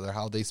to each other,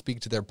 how they speak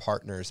to their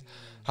partners,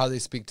 how they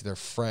speak to their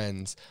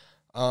friends.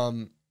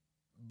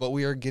 But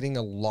we are getting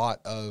a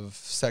lot of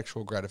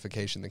sexual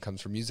gratification that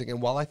comes from music.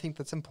 And while I think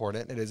that's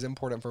important, it is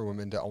important for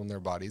women to own their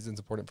bodies. It's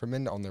important for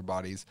men to own their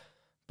bodies.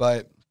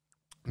 But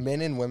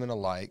men and women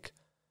alike,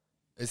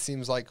 it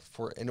seems like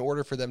in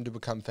order for them to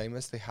become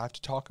famous, they have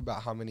to talk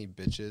about how many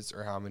bitches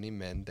or how many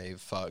men they've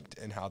fucked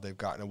and how they've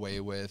gotten away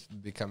with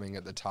becoming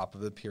at the top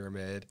of the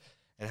pyramid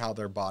and how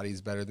their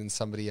body's better than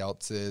somebody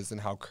else's and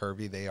how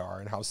curvy they are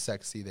and how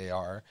sexy they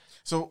are.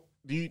 So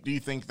do you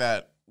think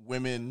that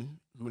women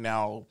who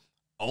now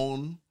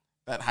own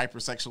that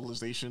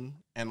hypersexualization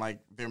and like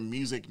their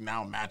music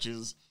now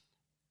matches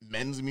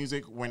men's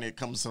music when it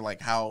comes to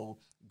like how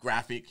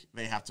graphic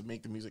they have to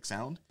make the music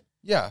sound?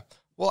 Yeah.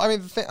 Well, I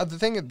mean, the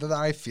thing that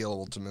I feel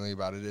ultimately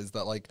about it is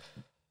that, like,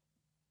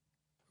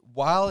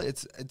 while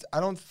it's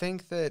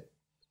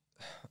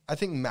I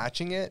think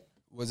matching it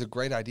was a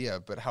great idea,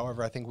 but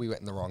however, I think we went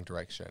in the wrong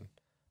direction.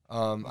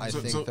 So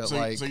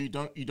you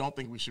don't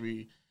think we should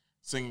be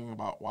singing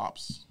about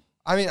WAPs?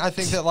 I mean, I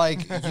think that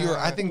like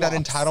I think that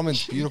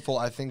entitlement's beautiful.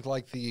 I think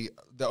like the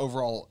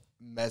overall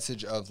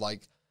message of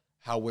like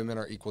how women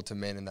are equal to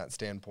men in that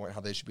standpoint,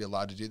 how they should be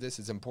allowed to do this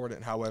is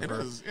important.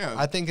 However,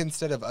 I think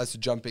instead of us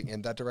jumping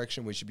in that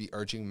direction, we should be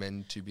urging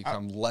men to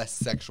become less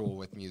sexual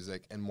with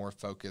music and more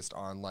focused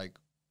on like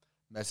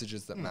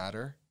messages that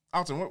matter.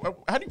 Alton,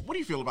 what do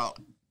you feel about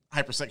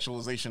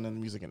hypersexualization in the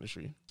music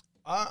industry?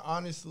 I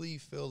honestly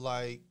feel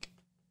like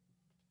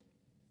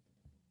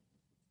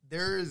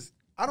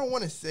I don't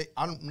want to say,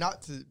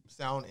 not to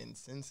sound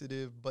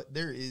insensitive, but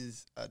there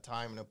is a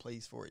time and a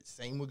place for it.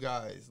 Same with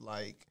guys.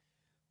 Like,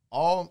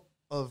 all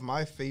of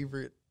my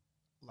favorite,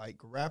 like,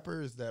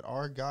 rappers that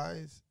are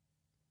guys,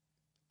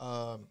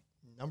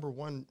 number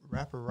one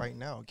rapper right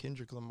now,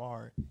 Kendrick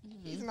Lamar,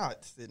 he's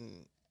not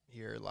sitting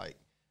here, like,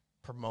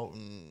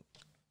 promoting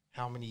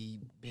how many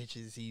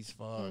bitches he's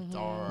fucked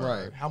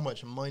or how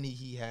much money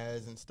he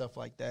has and stuff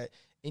like that.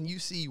 And you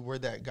see where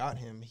that got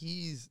him.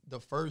 He's the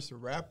first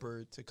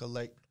rapper to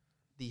collect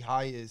the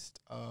highest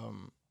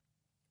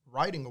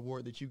writing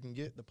award that you can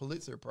get, the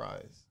Pulitzer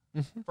Prize.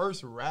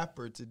 First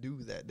rapper to do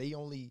that. They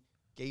only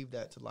gave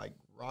that to like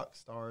rock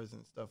stars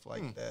and stuff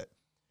like that.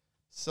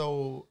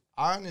 So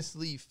I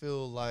honestly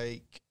feel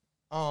like,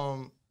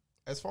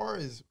 as far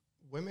as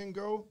women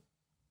go,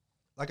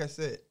 like I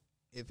said,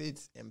 if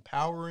it's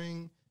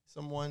empowering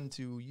someone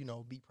to,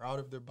 be proud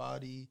of their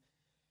body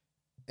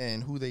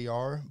and who they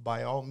are,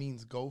 by all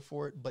means go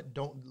for it, but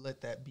don't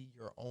let that be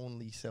your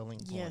only selling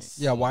point. Yes.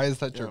 Yeah, why is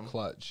that your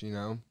clutch,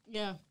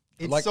 Yeah.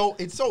 It's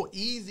it's so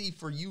easy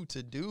for you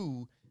to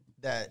do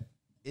that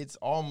it's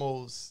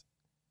almost,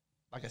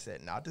 like I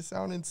said, not to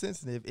sound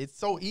insensitive, it's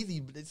so easy,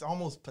 but it's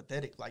almost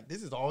pathetic. Like,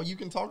 this is all you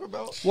can talk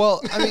about?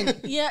 Well, I mean...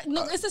 Yeah,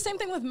 no, it's the same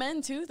thing with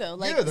men, too, though.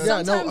 Like,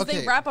 yeah, sometimes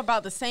they rap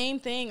about the same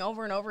thing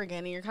over and over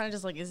again, and you're kind of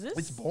just like, is this...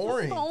 It's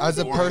boring. As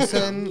a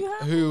person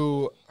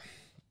who...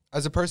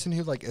 As a person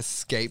who, like,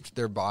 escaped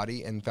their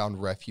body and found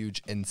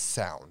refuge in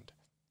sound,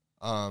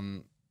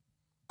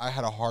 I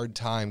had a hard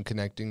time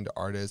connecting to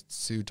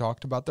artists who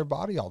talked about their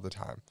body all the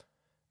time.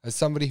 As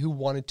somebody who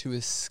wanted to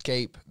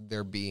escape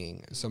their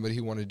being, somebody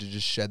who wanted to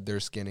just shed their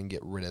skin and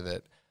get rid of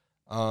it,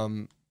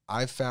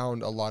 I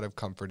found a lot of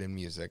comfort in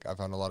music. I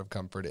found a lot of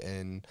comfort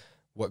in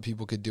what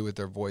people could do with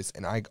their voice.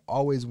 And I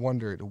always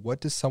wondered,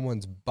 what does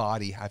someone's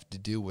body have to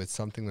do with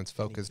something that's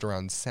focused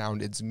around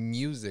sound? It's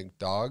music,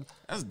 dog.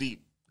 That's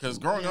deep. Because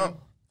growing up,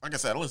 like I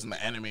said, I listened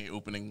to anime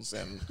openings,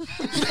 and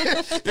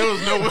there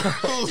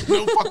was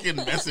no fucking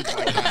message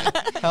like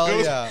that.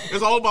 Hell yeah.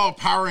 It's all about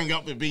powering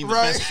up and being the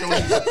best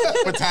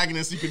shonen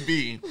protagonist you could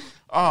be.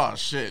 Oh,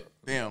 shit.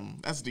 Damn.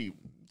 That's deep.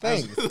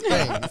 Thanks.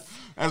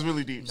 That's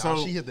really deep. Nah,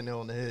 So she hit the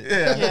nail on the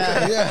head.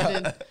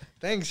 Yeah.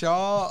 Thanks,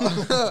 y'all.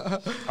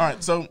 All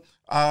right. So,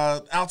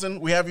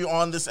 Alton, we have you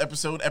on this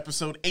episode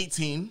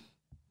 18.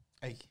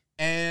 Hey.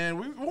 And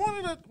we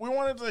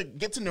wanted to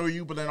get to know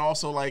you, but then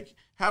also like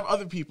have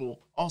other people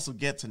also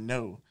get to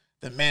know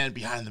the man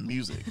behind the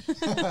music.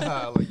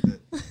 I like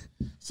that.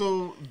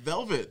 So,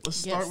 Velvet, let's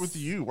start with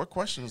you. What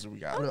questions do we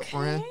got? What up,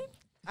 friend?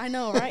 I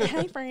know, right?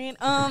 Hey, friend.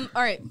 All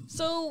right.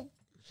 So,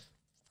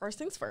 first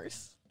things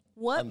first.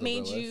 What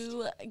made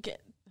you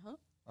get? Huh?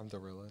 I'm the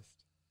realist.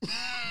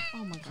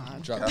 Oh my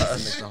god. Drop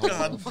this and make the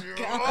whole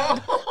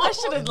God. I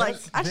should have like.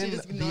 I should Then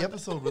just the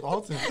episode with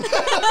Alton.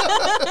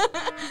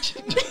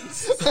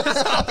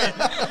 Stop it.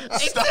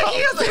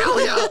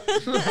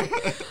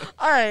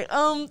 All right.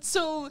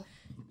 So,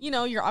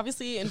 you're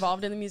obviously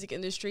involved in the music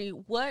industry.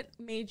 What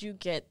made you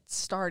get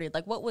started?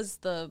 Like, what was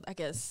the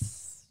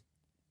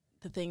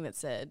thing that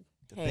said,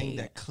 The thing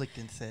that clicked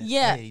and said,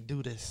 Yeah. hey,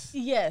 do this.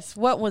 Yes.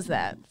 What was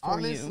that for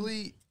you?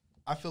 Honestly,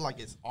 I feel like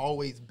it's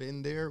always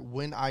been there.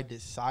 When I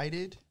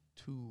decided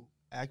to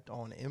act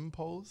on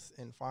impulse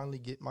and finally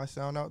get my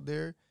sound out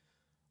there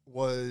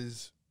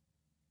was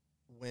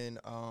when,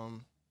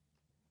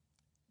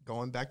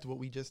 going back to what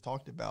we just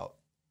talked about,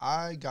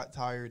 I got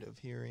tired of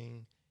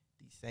hearing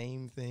the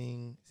same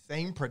thing,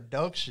 same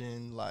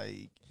production,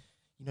 like,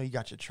 you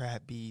got your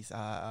trap beats.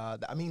 I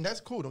mean,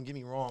 that's cool. Don't get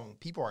me wrong.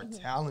 People are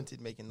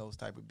talented making those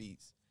type of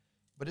beats.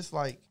 But it's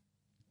like,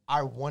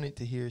 I wanted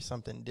to hear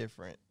something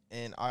different.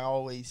 And I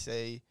always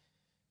say,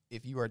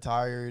 if you are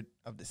tired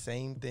of the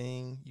same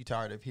thing, you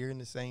tired of hearing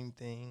the same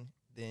thing,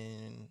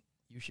 then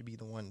you should be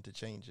the one to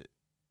change it.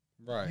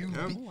 Right.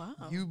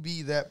 You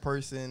be that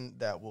person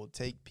that will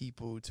take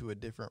people to a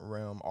different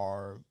realm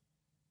or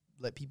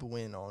let people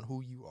in on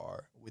who you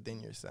are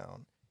within your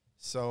sound.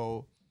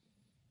 So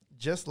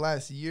just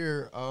last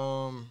year,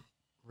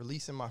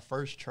 releasing my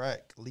first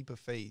track, Leap of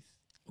Faith.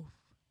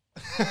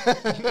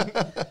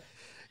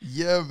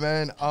 Yeah,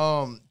 man.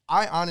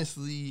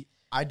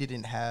 I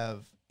didn't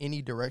have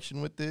any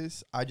direction with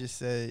this. I just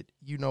said,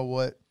 you know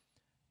what?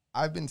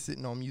 I've been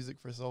sitting on music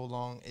for so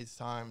long. It's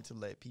time to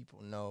let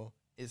people know.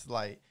 It's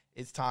like,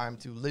 it's time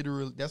to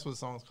literally, that's what the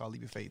song's called,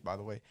 Leap of Faith, by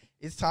the way.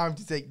 It's time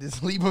to take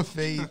this leap of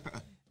faith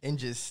and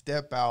just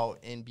step out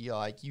and be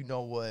like, you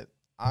know what?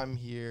 I'm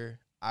here.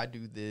 I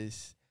do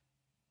this.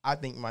 I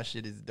think my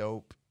shit is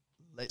dope.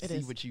 Let's see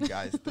what you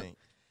guys think.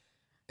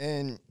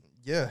 And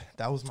yeah,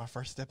 that was my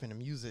first step into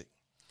music.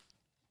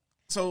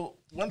 So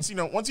once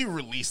you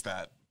release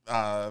that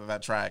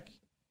track,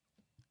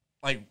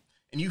 like,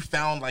 and you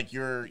found like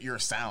your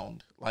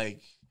sound,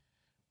 like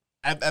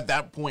at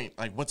that point,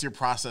 like, what's your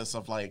process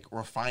of like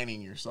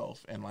refining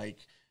yourself and like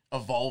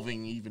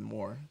evolving even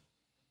more?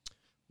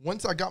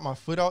 Once I got my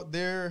foot out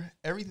there,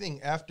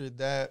 everything after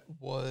that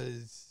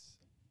was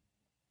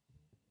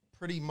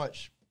pretty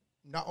much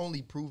not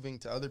only proving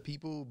to other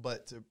people,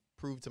 but to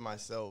prove to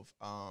myself,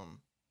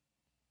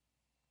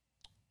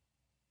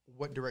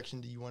 what direction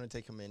do you want to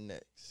take them in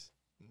next?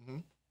 Mm-hmm.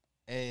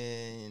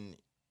 And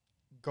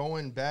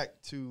going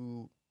back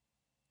to,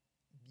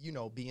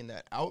 being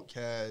that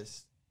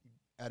outcast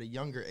at a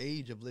younger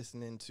age of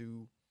listening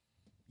to,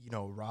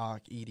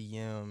 rock,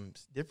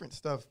 EDMs, different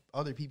stuff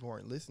other people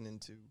weren't listening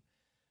to,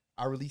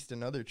 I released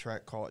another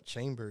track called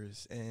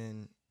Chambers,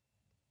 and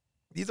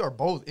these are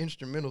both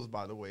instrumentals,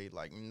 by the way,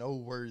 like no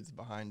words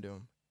behind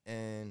them.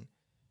 And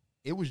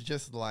it was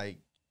just like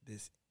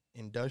this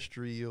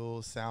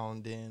industrial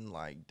sounding,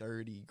 like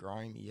dirty,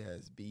 grimy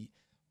ass beat.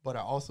 But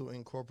I also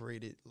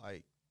incorporated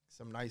like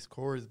some nice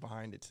chords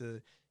behind it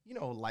to,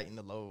 lighten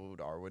the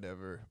load or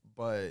whatever.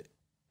 But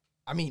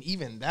I mean,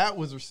 even that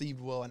was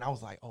received well, and I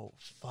was like, "Oh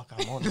fuck,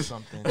 I'm onto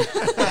something."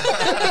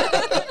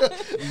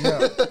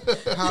 Yeah.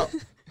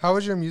 How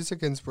has your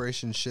music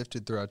inspiration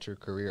shifted throughout your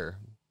career?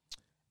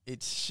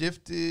 It's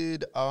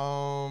shifted.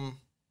 Honestly,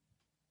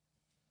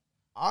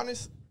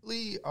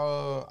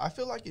 I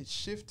feel like it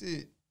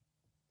shifted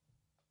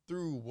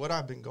through what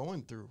I've been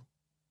going through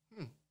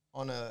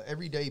on a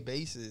everyday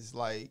basis.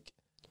 Like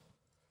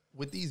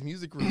with these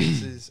music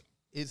releases,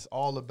 it's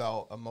all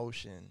about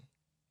emotion.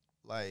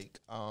 Like,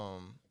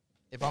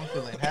 if I'm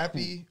feeling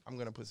happy, I'm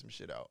gonna put some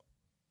shit out.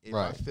 If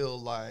I feel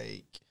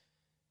like,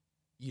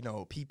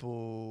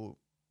 people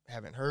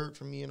haven't heard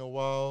from me in a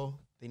while,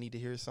 they need to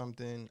hear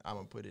something, I'm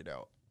gonna put it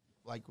out.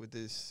 Like with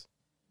this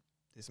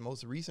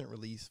most recent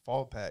release,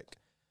 Fall Pack,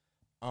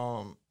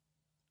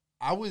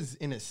 I was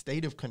in a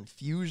state of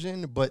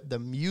confusion, but the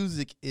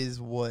music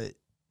is what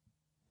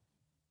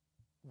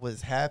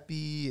was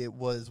happy. It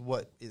was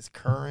what is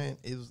current.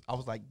 I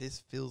was like,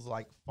 this feels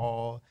like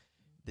fall.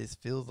 This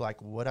feels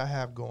like what I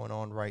have going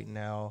on right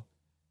now.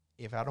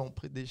 If I don't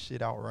put this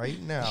shit out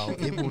right now,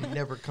 it will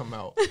never come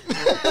out.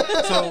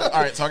 So, all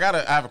right. So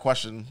I have a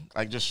question,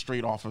 like just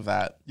straight off of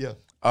that. Yeah.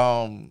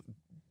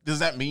 Does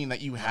that mean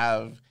that you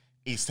have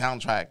a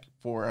soundtrack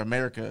for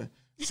America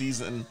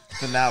season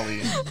finale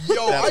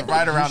that's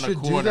right around the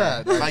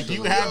corner? Like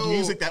you have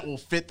music that will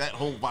fit that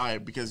whole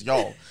vibe because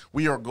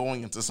we are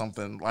going into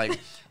something like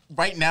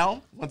right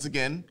now. Once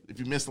again, if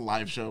you missed the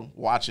live show,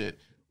 watch it.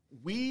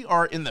 We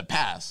are in the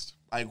past.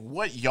 Like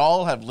what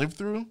y'all have lived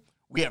through,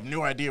 we have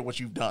no idea what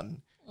you've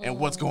done and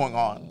what's going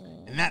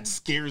on, and that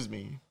scares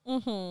me.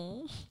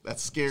 Mm-hmm. That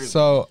scares me.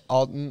 So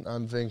Alton,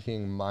 I'm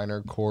thinking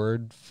minor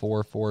chord,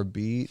 4/4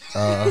 beat.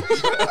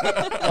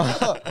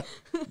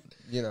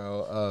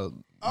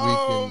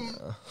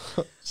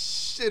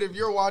 Shit, if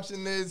you're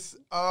watching this,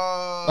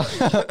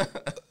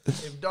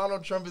 if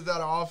Donald Trump is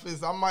out of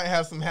office, I might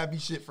have some happy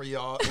shit for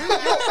y'all.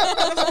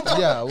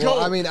 Yeah,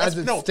 well, I mean, as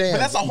it stands,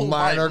 that's a whole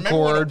minor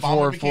chord,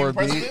 4/4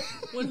 beat.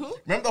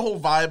 Remember the whole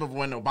vibe of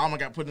when Obama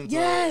got put into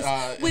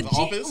with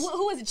office?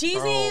 Who was it?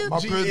 Jeezy? My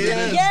president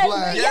is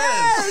black.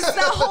 Yes,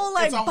 that whole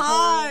It's a whole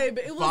vibe.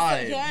 It was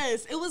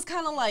vibe. it was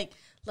kind of like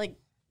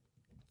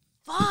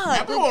fuck.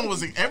 Everyone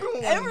was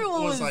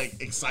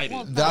like excited.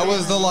 Well, That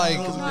was the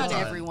not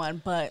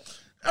everyone, but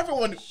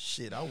everyone.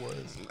 Shit, I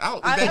was. I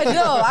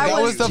know.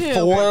 That was the too.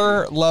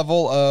 4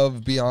 level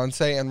of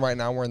Beyonce, and right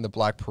now we're in the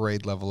Black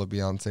Parade level of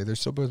Beyonce. They're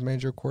still both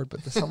major chord,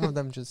 but some of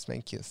them just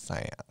make you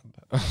sad.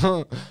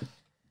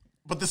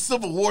 But the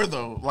Civil War,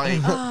 though,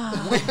 like,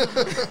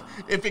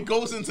 if it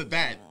goes into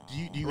that,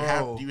 do you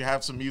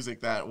have some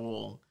music that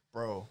will,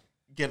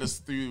 get us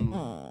through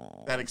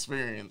that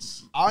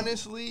experience?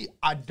 Honestly,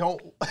 I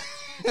don't.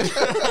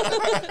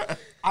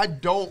 I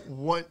don't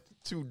want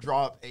to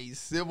drop a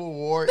Civil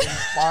War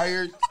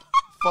inspired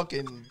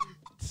fucking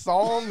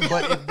song,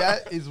 but if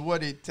that is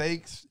what it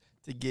takes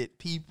to get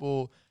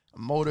people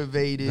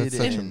motivated That's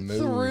such a move,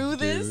 through dude.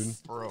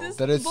 this, bro,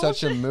 that is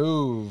such a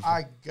move.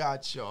 I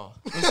got y'all.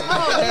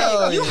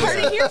 You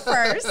heard it here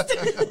first.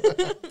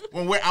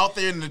 When we're out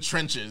there in the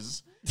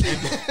trenches,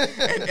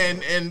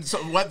 and so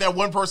what that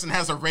one person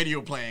has a radio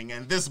playing,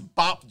 and this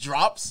bop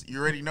drops, you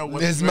already know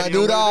what this you my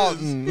dude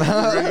Alton. You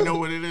already know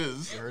what it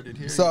is. You heard it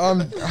here. So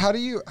how do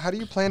you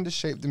plan to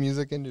shape the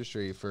music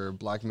industry for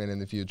black men in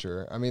the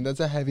future? I mean, that's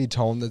a heavy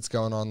tone that's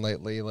going on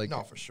lately. Like,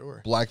 no, for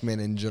sure. Black men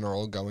in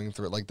general going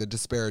through like the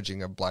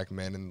disparaging of black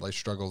men and like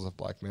struggles of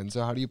black men.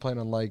 So how do you plan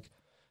on like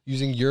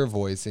using your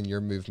voice and your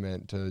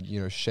movement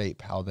to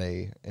shape how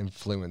they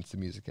influence the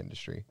music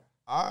industry?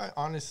 I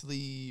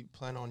honestly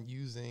plan on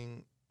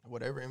using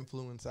whatever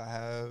influence I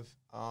have.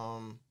 I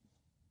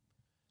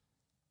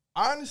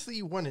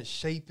honestly want to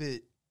shape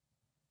it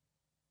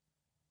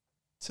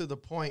to the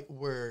point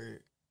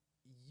where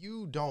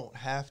you don't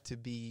have to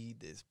be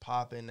this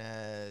popping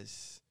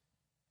ass,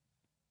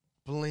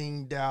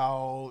 blinged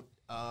out,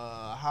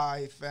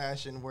 high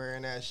fashion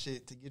wearing that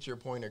shit to get your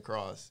point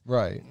across.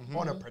 Right.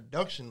 On a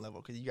production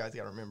level, because you guys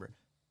got to remember,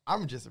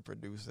 I'm just a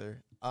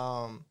producer.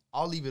 I'll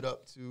leave it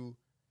up to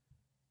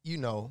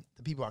the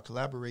people I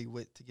collaborate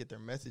with to get their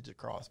message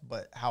across.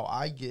 But how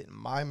I get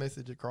my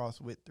message across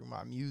through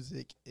my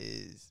music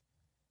is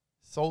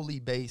solely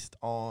based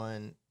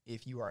on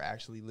if you are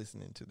actually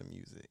listening to the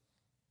music.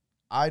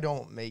 I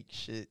don't make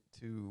shit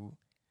to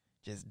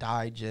just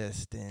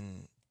digest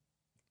and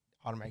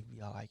automatically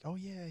be like, oh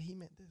yeah, he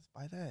meant this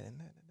by that and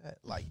that and that.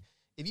 Like,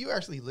 if you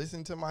actually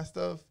listen to my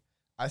stuff,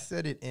 I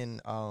said it in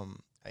an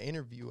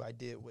interview I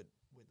did with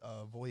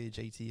Voyage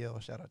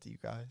ATL. Shout out to you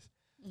guys.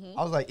 Mm-hmm.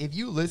 I was like, if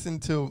you listen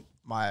to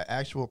my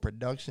actual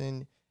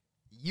production,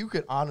 you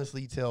could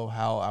honestly tell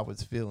how I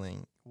was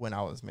feeling when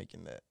I was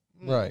making that.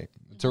 Right.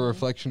 It's a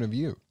reflection of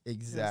you.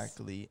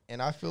 Exactly. Yes.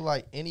 And I feel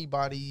like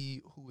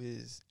anybody who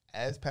is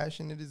as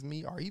passionate as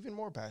me or even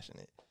more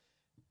passionate,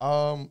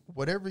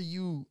 whatever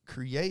you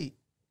create,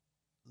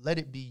 let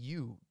it be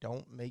you.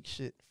 Don't make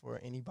shit for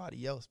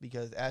anybody else,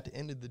 because at the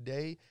end of the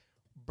day,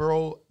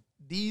 bro,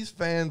 these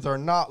fans are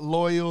not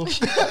loyal.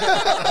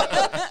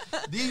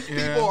 These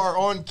people are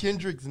on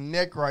Kendrick's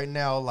neck right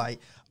now like,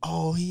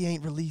 oh, he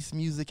ain't released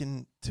music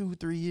in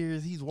 2-3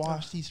 years. He's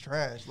washed. He's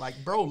trash. Like,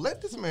 bro,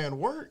 let this man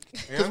work.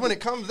 Because when it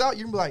comes out,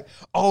 you're gonna be like,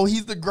 oh,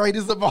 he's the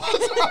greatest of all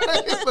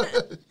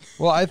time.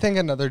 Well, I think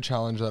another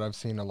challenge that I've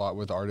seen a lot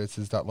with artists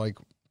is that, like,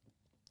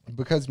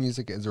 because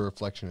music is a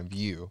reflection of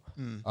you,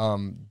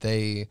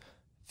 they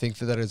think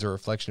that is a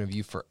reflection of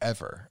you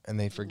forever, and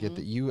they forget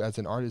that you as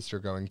an artist are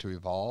going to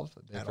evolve.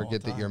 They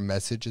forget that your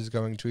message is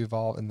going to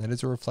evolve, and that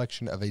is a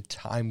reflection of a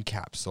time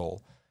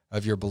capsule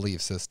of your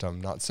belief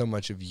system, not so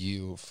much of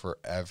you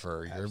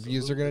forever. Your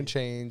views are going to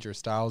change, your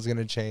style is going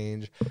to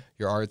change,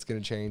 your art's going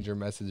to change, your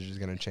message is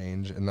going to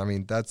change. And I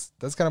mean, that's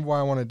kind of why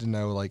I wanted to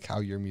know, like, how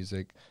your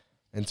music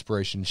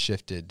inspiration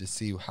shifted, to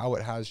see how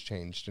it has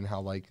changed and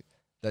how, like,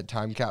 that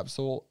time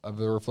capsule of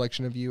a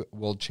reflection of you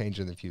will change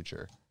in the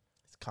future.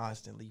 It's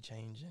constantly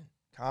changing,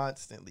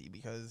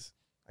 because,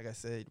 like I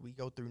said, we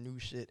go through new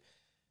shit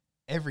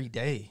every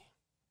day.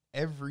 I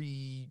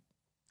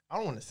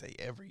don't want to say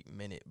every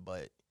minute,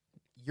 but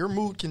your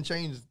mood can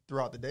change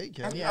throughout the day,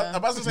 Ken. I'm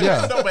about to say,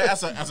 no, but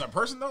as a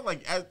person though,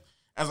 like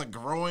as a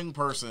growing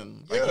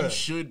person, like you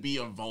should be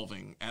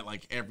evolving at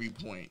like every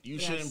point. You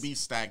shouldn't be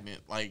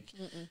stagnant. Like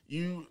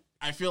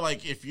I feel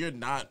like if you're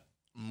not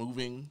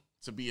moving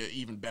to be an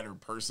even better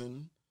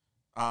person,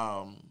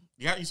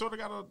 you sort of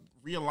gotta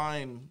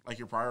realign like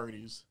your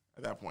priorities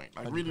at that point.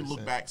 Like 100%. Really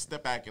look back,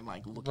 step back, and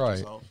like look at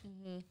yourself.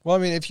 Well, I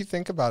mean, if you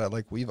think about it,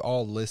 like, we've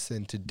all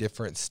listened to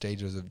different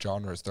stages of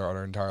genres throughout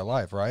our entire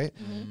life, right?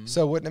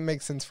 So wouldn't it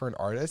make sense for an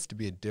artist to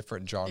be a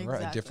different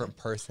genre, a different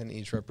person,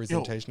 each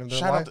representation of their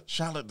life?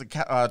 Shout out to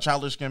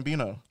Childish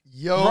Gambino.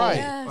 Right.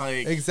 Yes.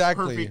 Like,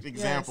 exactly. Perfect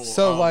example.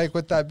 So, like,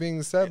 with that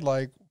being said,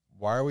 like,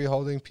 why are we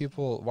holding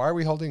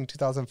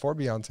 2004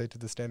 Beyonce to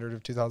the standard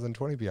of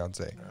 2020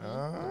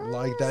 Beyonce?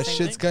 Like, that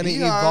shit's going to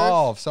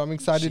evolve. So I'm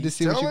excited to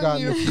see what you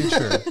got in the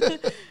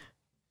future.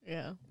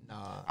 Yeah.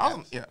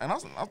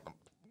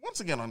 Once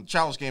again, on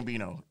Childish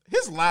Gambino,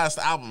 his last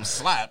album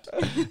slapped.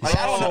 Like,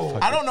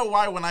 I don't know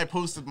why when I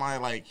posted my,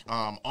 like,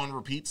 on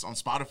repeats on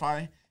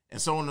Spotify,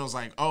 and someone was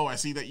like, "Oh, I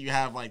see that you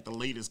have like the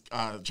latest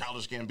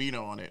Childish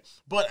Gambino on it,"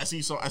 but I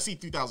see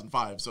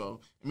 2005, so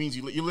it means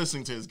you're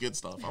listening to his good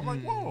stuff. I'm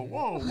like,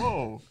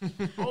 whoa,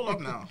 hold up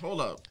now,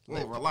 relax.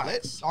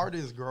 Let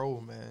artists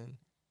grow, man.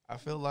 I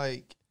feel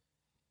like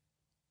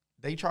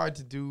they tried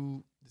to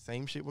do the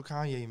same shit with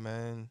Kanye,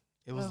 man.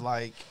 It was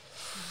like,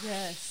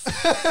 yes.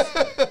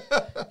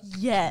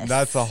 Yes.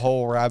 That's a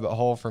whole rabbit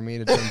hole for me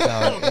to jump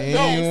down.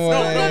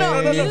 No.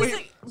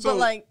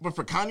 But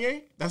for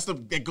Kanye,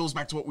 that goes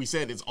back to what we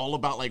said. It's all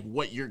about like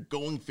what you're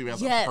going through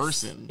as a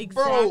person.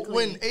 Exactly. Bro,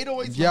 when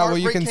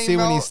 808s you can see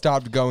when he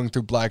stopped going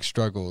through black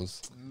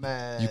struggles.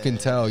 Man. You can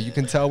tell. You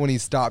can tell when he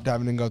stopped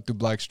having to go through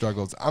black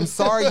struggles. I'm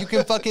sorry,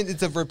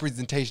 it's a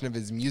representation of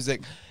his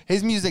music.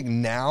 His music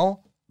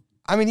now,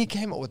 I mean, he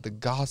came up with the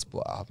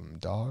gospel album,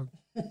 dog.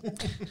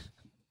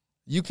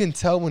 You can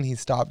tell when he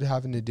stopped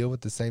having to deal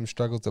with the same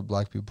struggles that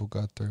black people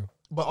go through.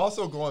 But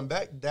also going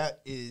back,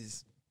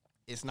 it's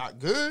not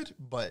good,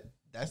 but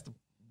that's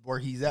where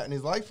he's at in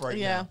his life right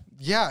now.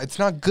 Yeah, it's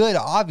not good,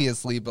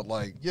 obviously, but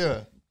like,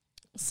 yeah.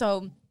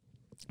 So,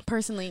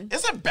 personally,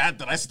 is it bad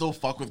that I still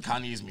fuck with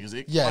Kanye's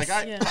music? Yes.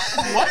 Like,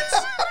 what?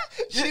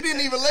 She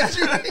didn't even let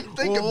you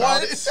think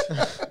about it.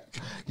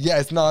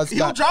 Yes, no, it's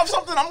He'll drop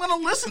something, I'm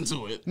gonna listen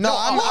to it. No,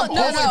 I'm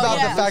pissed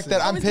about the fact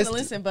that I'm pissed.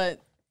 Listen, but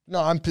no,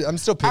 I'm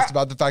still pissed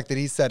about the fact that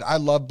he said, I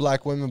love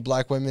black women.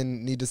 Black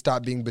women need to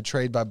stop being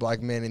betrayed by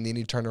black men, and then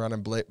he turned around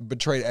and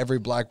betrayed every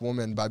black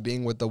woman by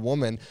being with a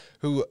woman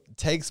who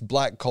takes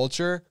black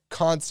culture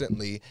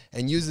constantly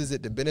and uses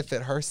it to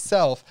benefit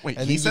herself. Wait,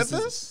 and he said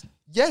this?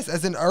 Yes,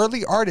 as an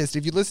early artist,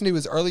 if you listen to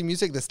his early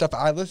music, the stuff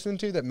I listened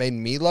to that made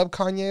me love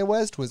Kanye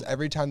West was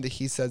every time that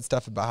he said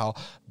stuff about how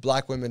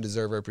black women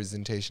deserve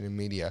representation in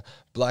media,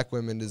 black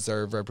women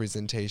deserve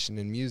representation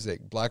in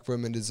music, black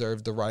women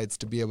deserve the rights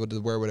to be able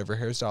to wear whatever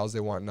hairstyles they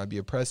want and not be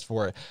oppressed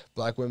for it,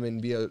 black women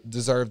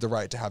deserve the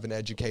right to have an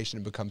education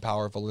and become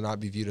powerful and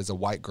not be viewed as a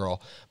white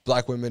girl,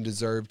 black women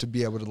deserve to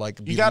be able to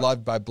like be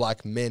loved by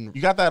black men.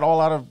 You got that all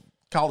out of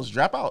College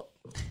Dropout?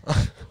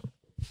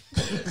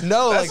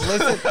 No, like,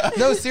 listen,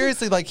 no,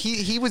 seriously, like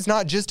he was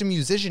not just a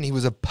musician, he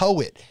was a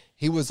poet.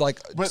 He was like,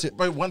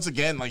 but once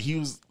again, like he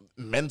was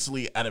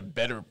mentally at a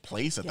better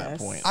place at that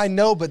point. I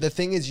know, but the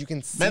thing is, you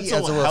can see Mental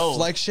as a health.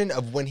 reflection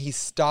of when he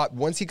stopped,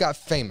 once he got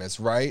famous,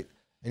 right?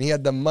 And he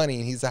had the money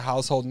and he's a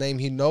household name.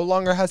 He no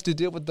longer has to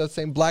deal with the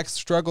same black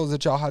struggles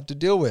that y'all have to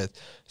deal with.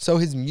 So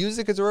his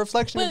music is a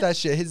reflection of that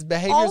shit. His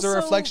behavior is a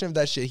reflection of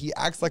that shit. He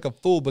acts like a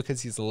fool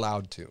because he's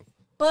allowed to.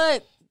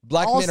 But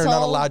black men are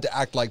not allowed to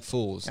act like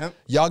fools. Yep.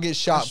 Y'all get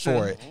shot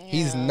for it. Yeah.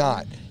 He's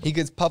not. He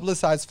gets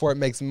publicized for it,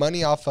 makes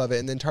money off of it,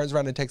 and then turns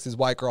around and takes his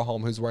white girl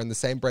home who's wearing the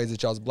same braids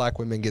that y'all's black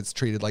women gets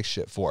treated like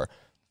shit for.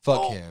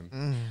 Fuck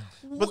him.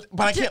 But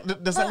I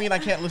can't. Does that mean I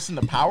can't listen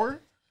to Power?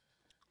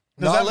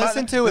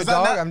 Listen to it,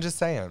 dog. I'm just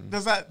saying.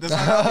 Does that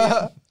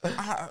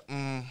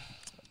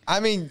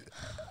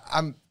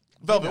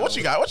Velvet, what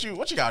you got? What you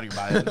got you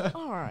buying?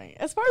 All right.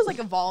 As far as like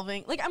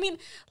evolving, like I mean,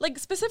 like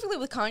specifically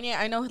with Kanye,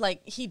 I know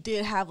like he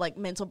did have like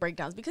mental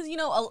breakdowns because you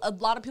know a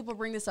lot of people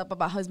bring this up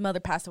about how his mother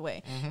passed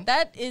away.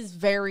 That is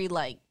very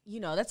like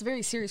that's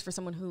very serious for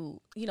someone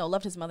who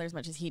loved his mother as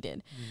much as he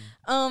did.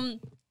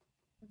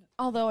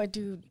 Although I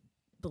do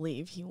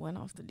believe he went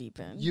off the deep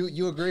end.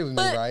 You agree with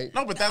me, right?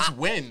 No, but that's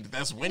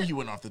when he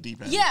went off the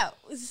deep end. Yeah,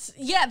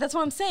 that's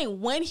what I'm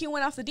saying. When he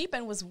went off the deep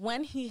end was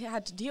when he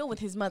had to deal with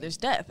his mother's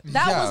death.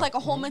 That was like a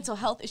whole mental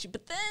health issue.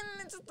 But then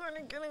it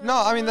started getting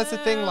No, I mean that's the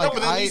thing. Like,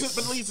 but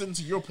it leads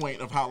into your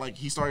point of how like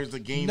he started to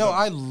gain. No,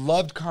 I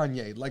loved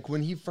Kanye. Like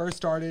when he first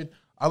started,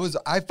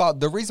 I thought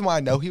the reason why I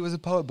know he was a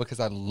poet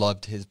because I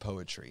loved his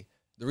poetry.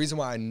 The reason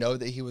why I know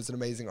that he was an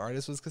amazing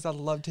artist was because I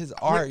loved his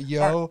art,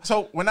 yo.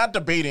 So we're not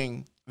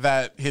debating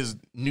that his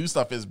new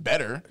stuff is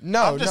better.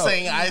 No, I'm just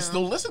saying I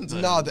still listen to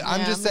him. No,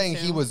 I'm just saying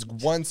he was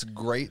once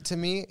great to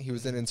me. He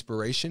was an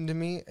inspiration to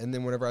me. And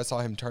then whenever I saw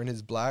him turn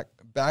his back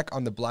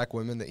on the black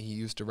women that he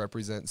used to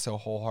represent so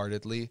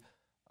wholeheartedly,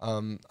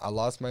 I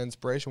lost my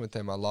inspiration with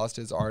him. I lost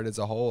his art as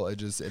a whole.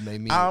 It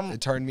made me,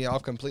 it turned me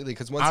off completely.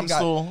 Because once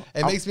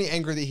it makes me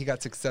angry that he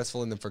got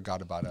successful and then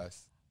forgot about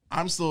us.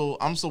 I'm still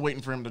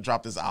waiting for him to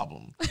drop this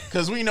album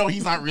because we know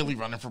he's not really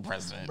running for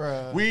president.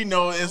 Bruh. We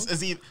know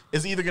it's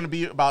either going to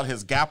be about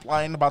his Gap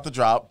line about to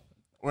drop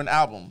or an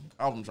album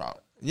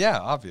drop. Yeah,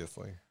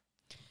 obviously.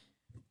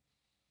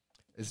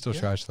 It's still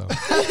trash though.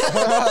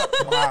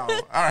 Wow.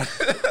 All right.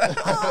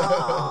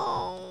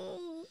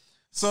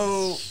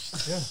 So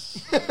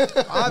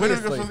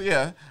obviously,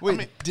 yeah.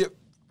 Wait,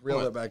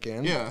 reel it back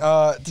in.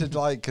 Yeah.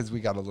 Because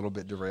we got a little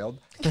bit derailed.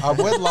 I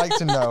would like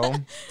to know,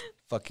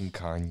 fucking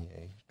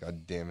Kanye.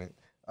 God damn it.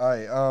 All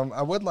right.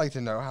 I would like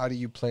to know, how do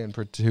you plan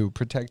to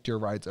protect your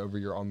rights over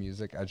your own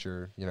music as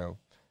your,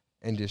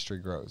 industry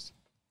grows?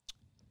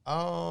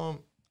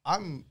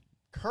 I'm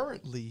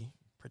currently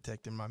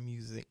protecting my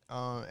music.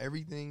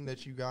 Everything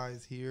that you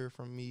guys hear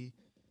from me,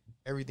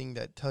 everything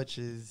that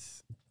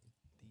touches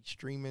the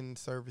streaming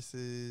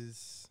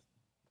services,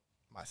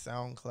 my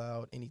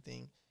SoundCloud,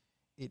 anything,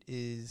 it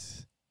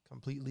is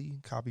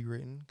completely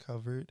copywritten,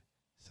 covered.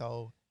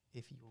 So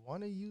if you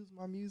want to use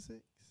my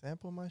music,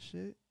 sample my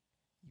shit,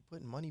 you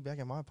putting money back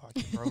in my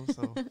pocket, bro.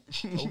 So go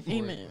for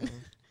Amen. it,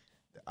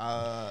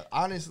 man.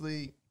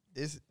 Honestly,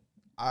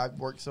 I've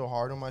worked so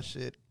hard on my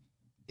shit.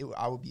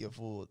 I would be a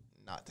fool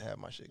not to have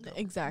my shit covered.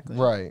 Exactly.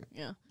 Right.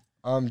 Yeah.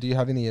 Do you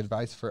have any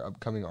advice for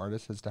upcoming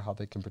artists as to how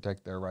they can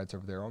protect their rights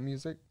over their own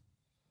music?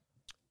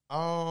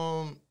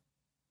 I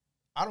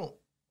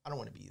don't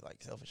want to be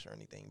like selfish or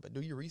anything, but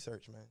do your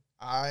research, man.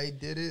 I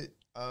did it.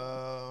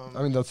 I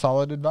mean, that's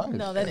solid advice.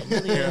 No, that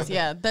really is.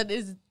 Yeah, that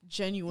is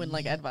genuine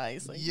like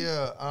advice. Like,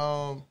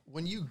 yeah.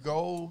 When you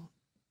go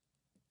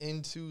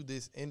into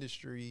this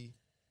industry,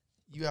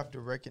 you have to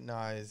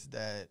recognize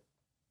that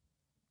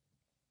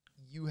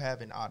you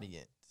have an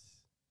audience.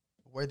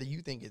 Whether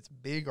you think it's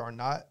big or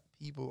not,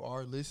 people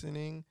are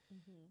listening.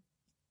 Mm-hmm.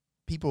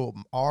 People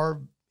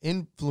are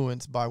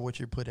influenced by what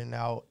you're putting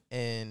out,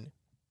 and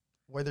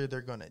whether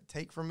they're going to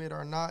take from it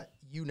or not,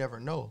 you never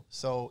know.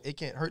 So it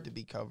can't hurt to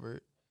be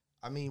covered.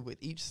 I mean, with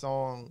each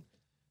song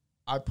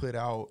I put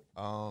out,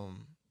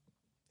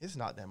 it's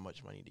not that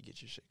much money to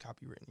get your shit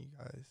copywritten, you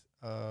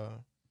guys.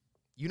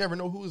 You never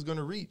know who is going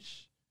to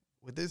reach.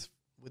 With this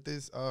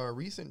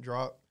recent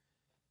drop,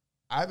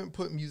 I haven't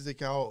put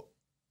music out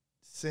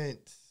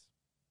since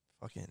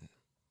fucking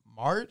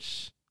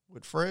March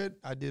with Fred.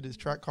 I did his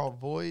track called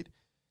Void.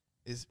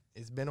 It's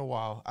been a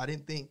while. I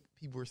didn't think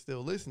people were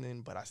still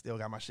listening, but I still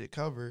got my shit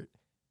covered,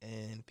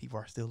 and people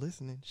are still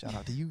listening. Shout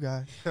out to you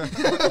guys.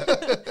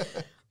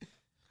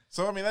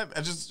 So I mean, that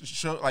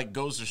just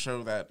goes to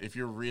show that if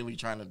you're really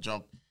trying to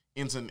jump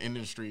into an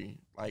industry,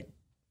 like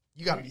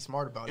you got to be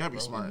smart about it. You got to be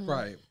smart, Mm-hmm.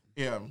 Right?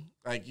 Yeah,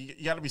 like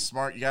you got to be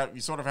smart. You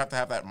sort of have to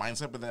have that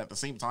mindset, but then at the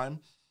same time,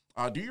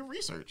 do your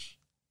research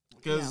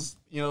because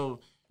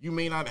you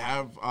may not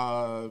have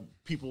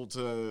people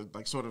to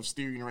like sort of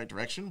steer you in the right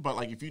direction, but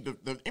like if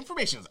the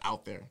information is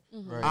out there.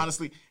 Mm-hmm. Right.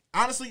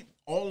 Honestly,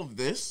 all of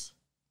this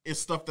is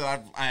stuff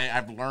that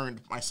I've learned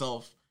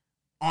myself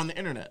on the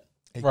internet.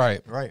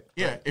 Right.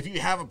 Yeah, if you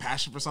have a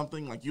passion for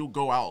something, like you'll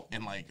go out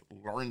and like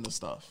learn the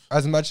stuff.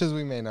 As much as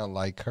we may not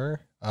like her,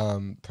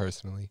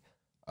 personally,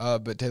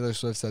 but Taylor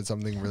Swift said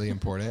something really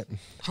important.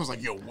 I was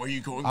like, yo, where are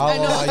you going? I'll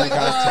allow you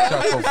guys to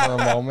chuckle for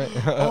a moment.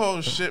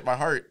 Oh shit, my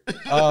heart.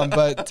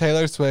 But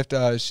Taylor Swift,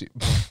 she.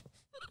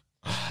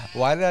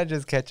 Why did I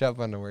just catch up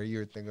on where you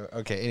were thinking?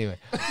 Okay, anyway.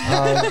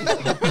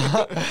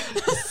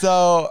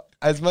 So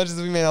as much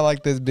as we may not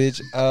like this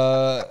bitch,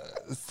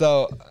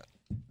 so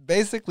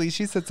basically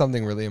she said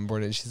something really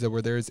important. She said,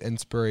 where there is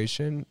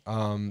inspiration,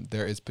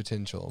 there is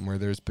potential. And where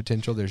there's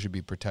potential, there should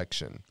be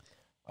protection.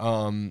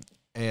 And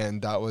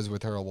that was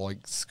with her like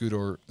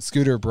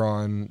Scooter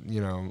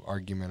Braun,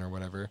 argument or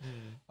whatever.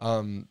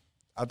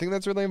 I think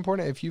that's really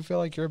important. If you feel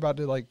like you're about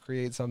to like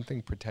create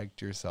something,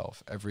 protect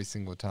yourself every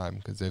single time.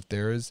 Because if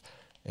there is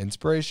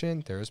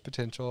inspiration, there is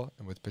potential,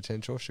 and with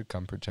potential should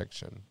come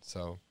protection.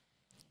 So,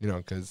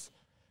 because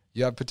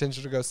you have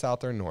potential to go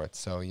south or north.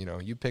 So,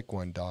 you pick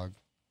one, dog.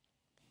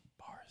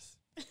 Bars.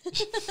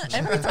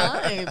 Every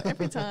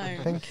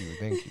time. Thank you.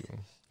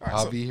 All right,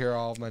 I'll be here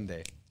all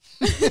Monday.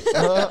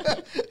 All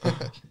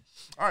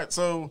right,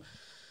 so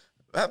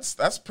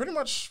that's pretty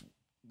much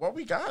what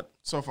we got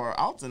so far.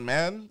 Alton,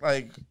 man,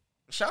 like,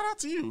 shout out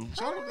to you.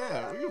 Shout out,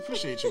 yeah, we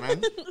appreciate you,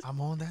 man.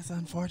 I'm on That's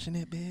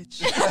Unfortunate,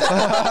 bitch.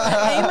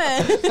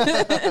 Amen.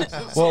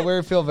 Well,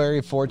 we feel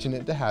very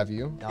fortunate to have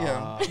you.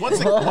 Yeah. Once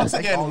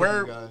again, all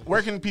of you guys.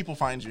 where can people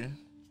find you?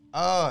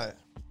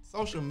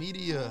 Social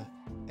media,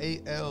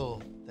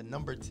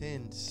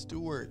 AL10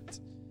 Stewart.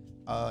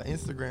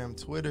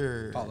 Instagram,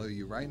 Twitter. Follow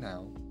you right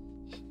now.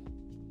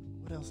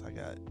 What else I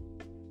got?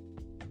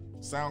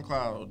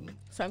 SoundCloud.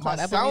 SoundCloud, My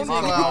Apple Music.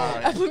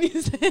 SoundCloud. Apple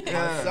Music.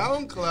 Yeah.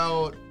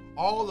 SoundCloud,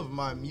 all of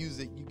my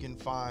music you can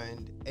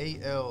find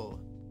AL-10.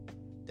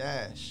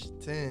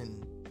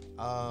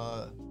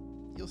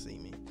 You'll see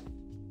me.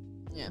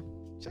 Yeah.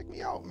 Check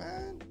me out,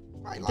 man. You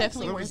might like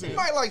Definitely some, worth you it.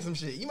 might like some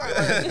shit. You might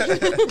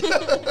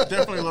like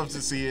Definitely love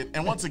to see it.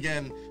 And once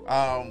again,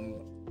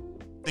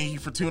 thank you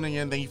for tuning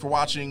in. Thank you for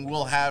watching.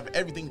 We'll have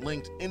everything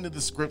linked in the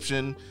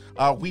description.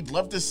 We'd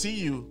love to see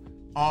you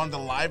on the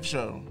live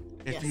show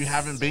if you Yes.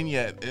 haven't been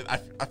yet.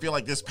 I feel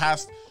like this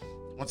past,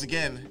 once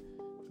again,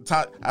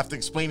 I have to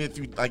explain it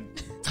through like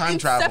time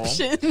travel.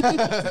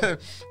 Inception.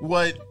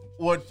 What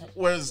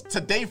was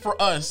today for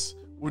us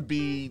would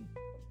be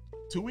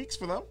 2 weeks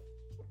for them.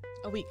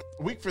 A week.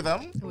 A week for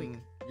them. A week.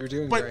 You're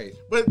doing But great.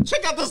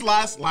 check out this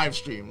last live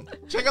stream.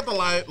 Check out the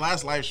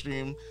last live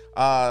stream.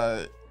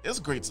 It's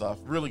great stuff,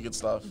 really good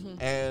stuff.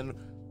 And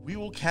we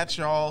will catch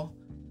y'all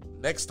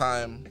next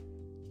time.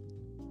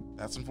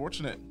 That's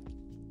unfortunate.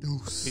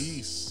 Deuce.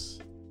 Peace.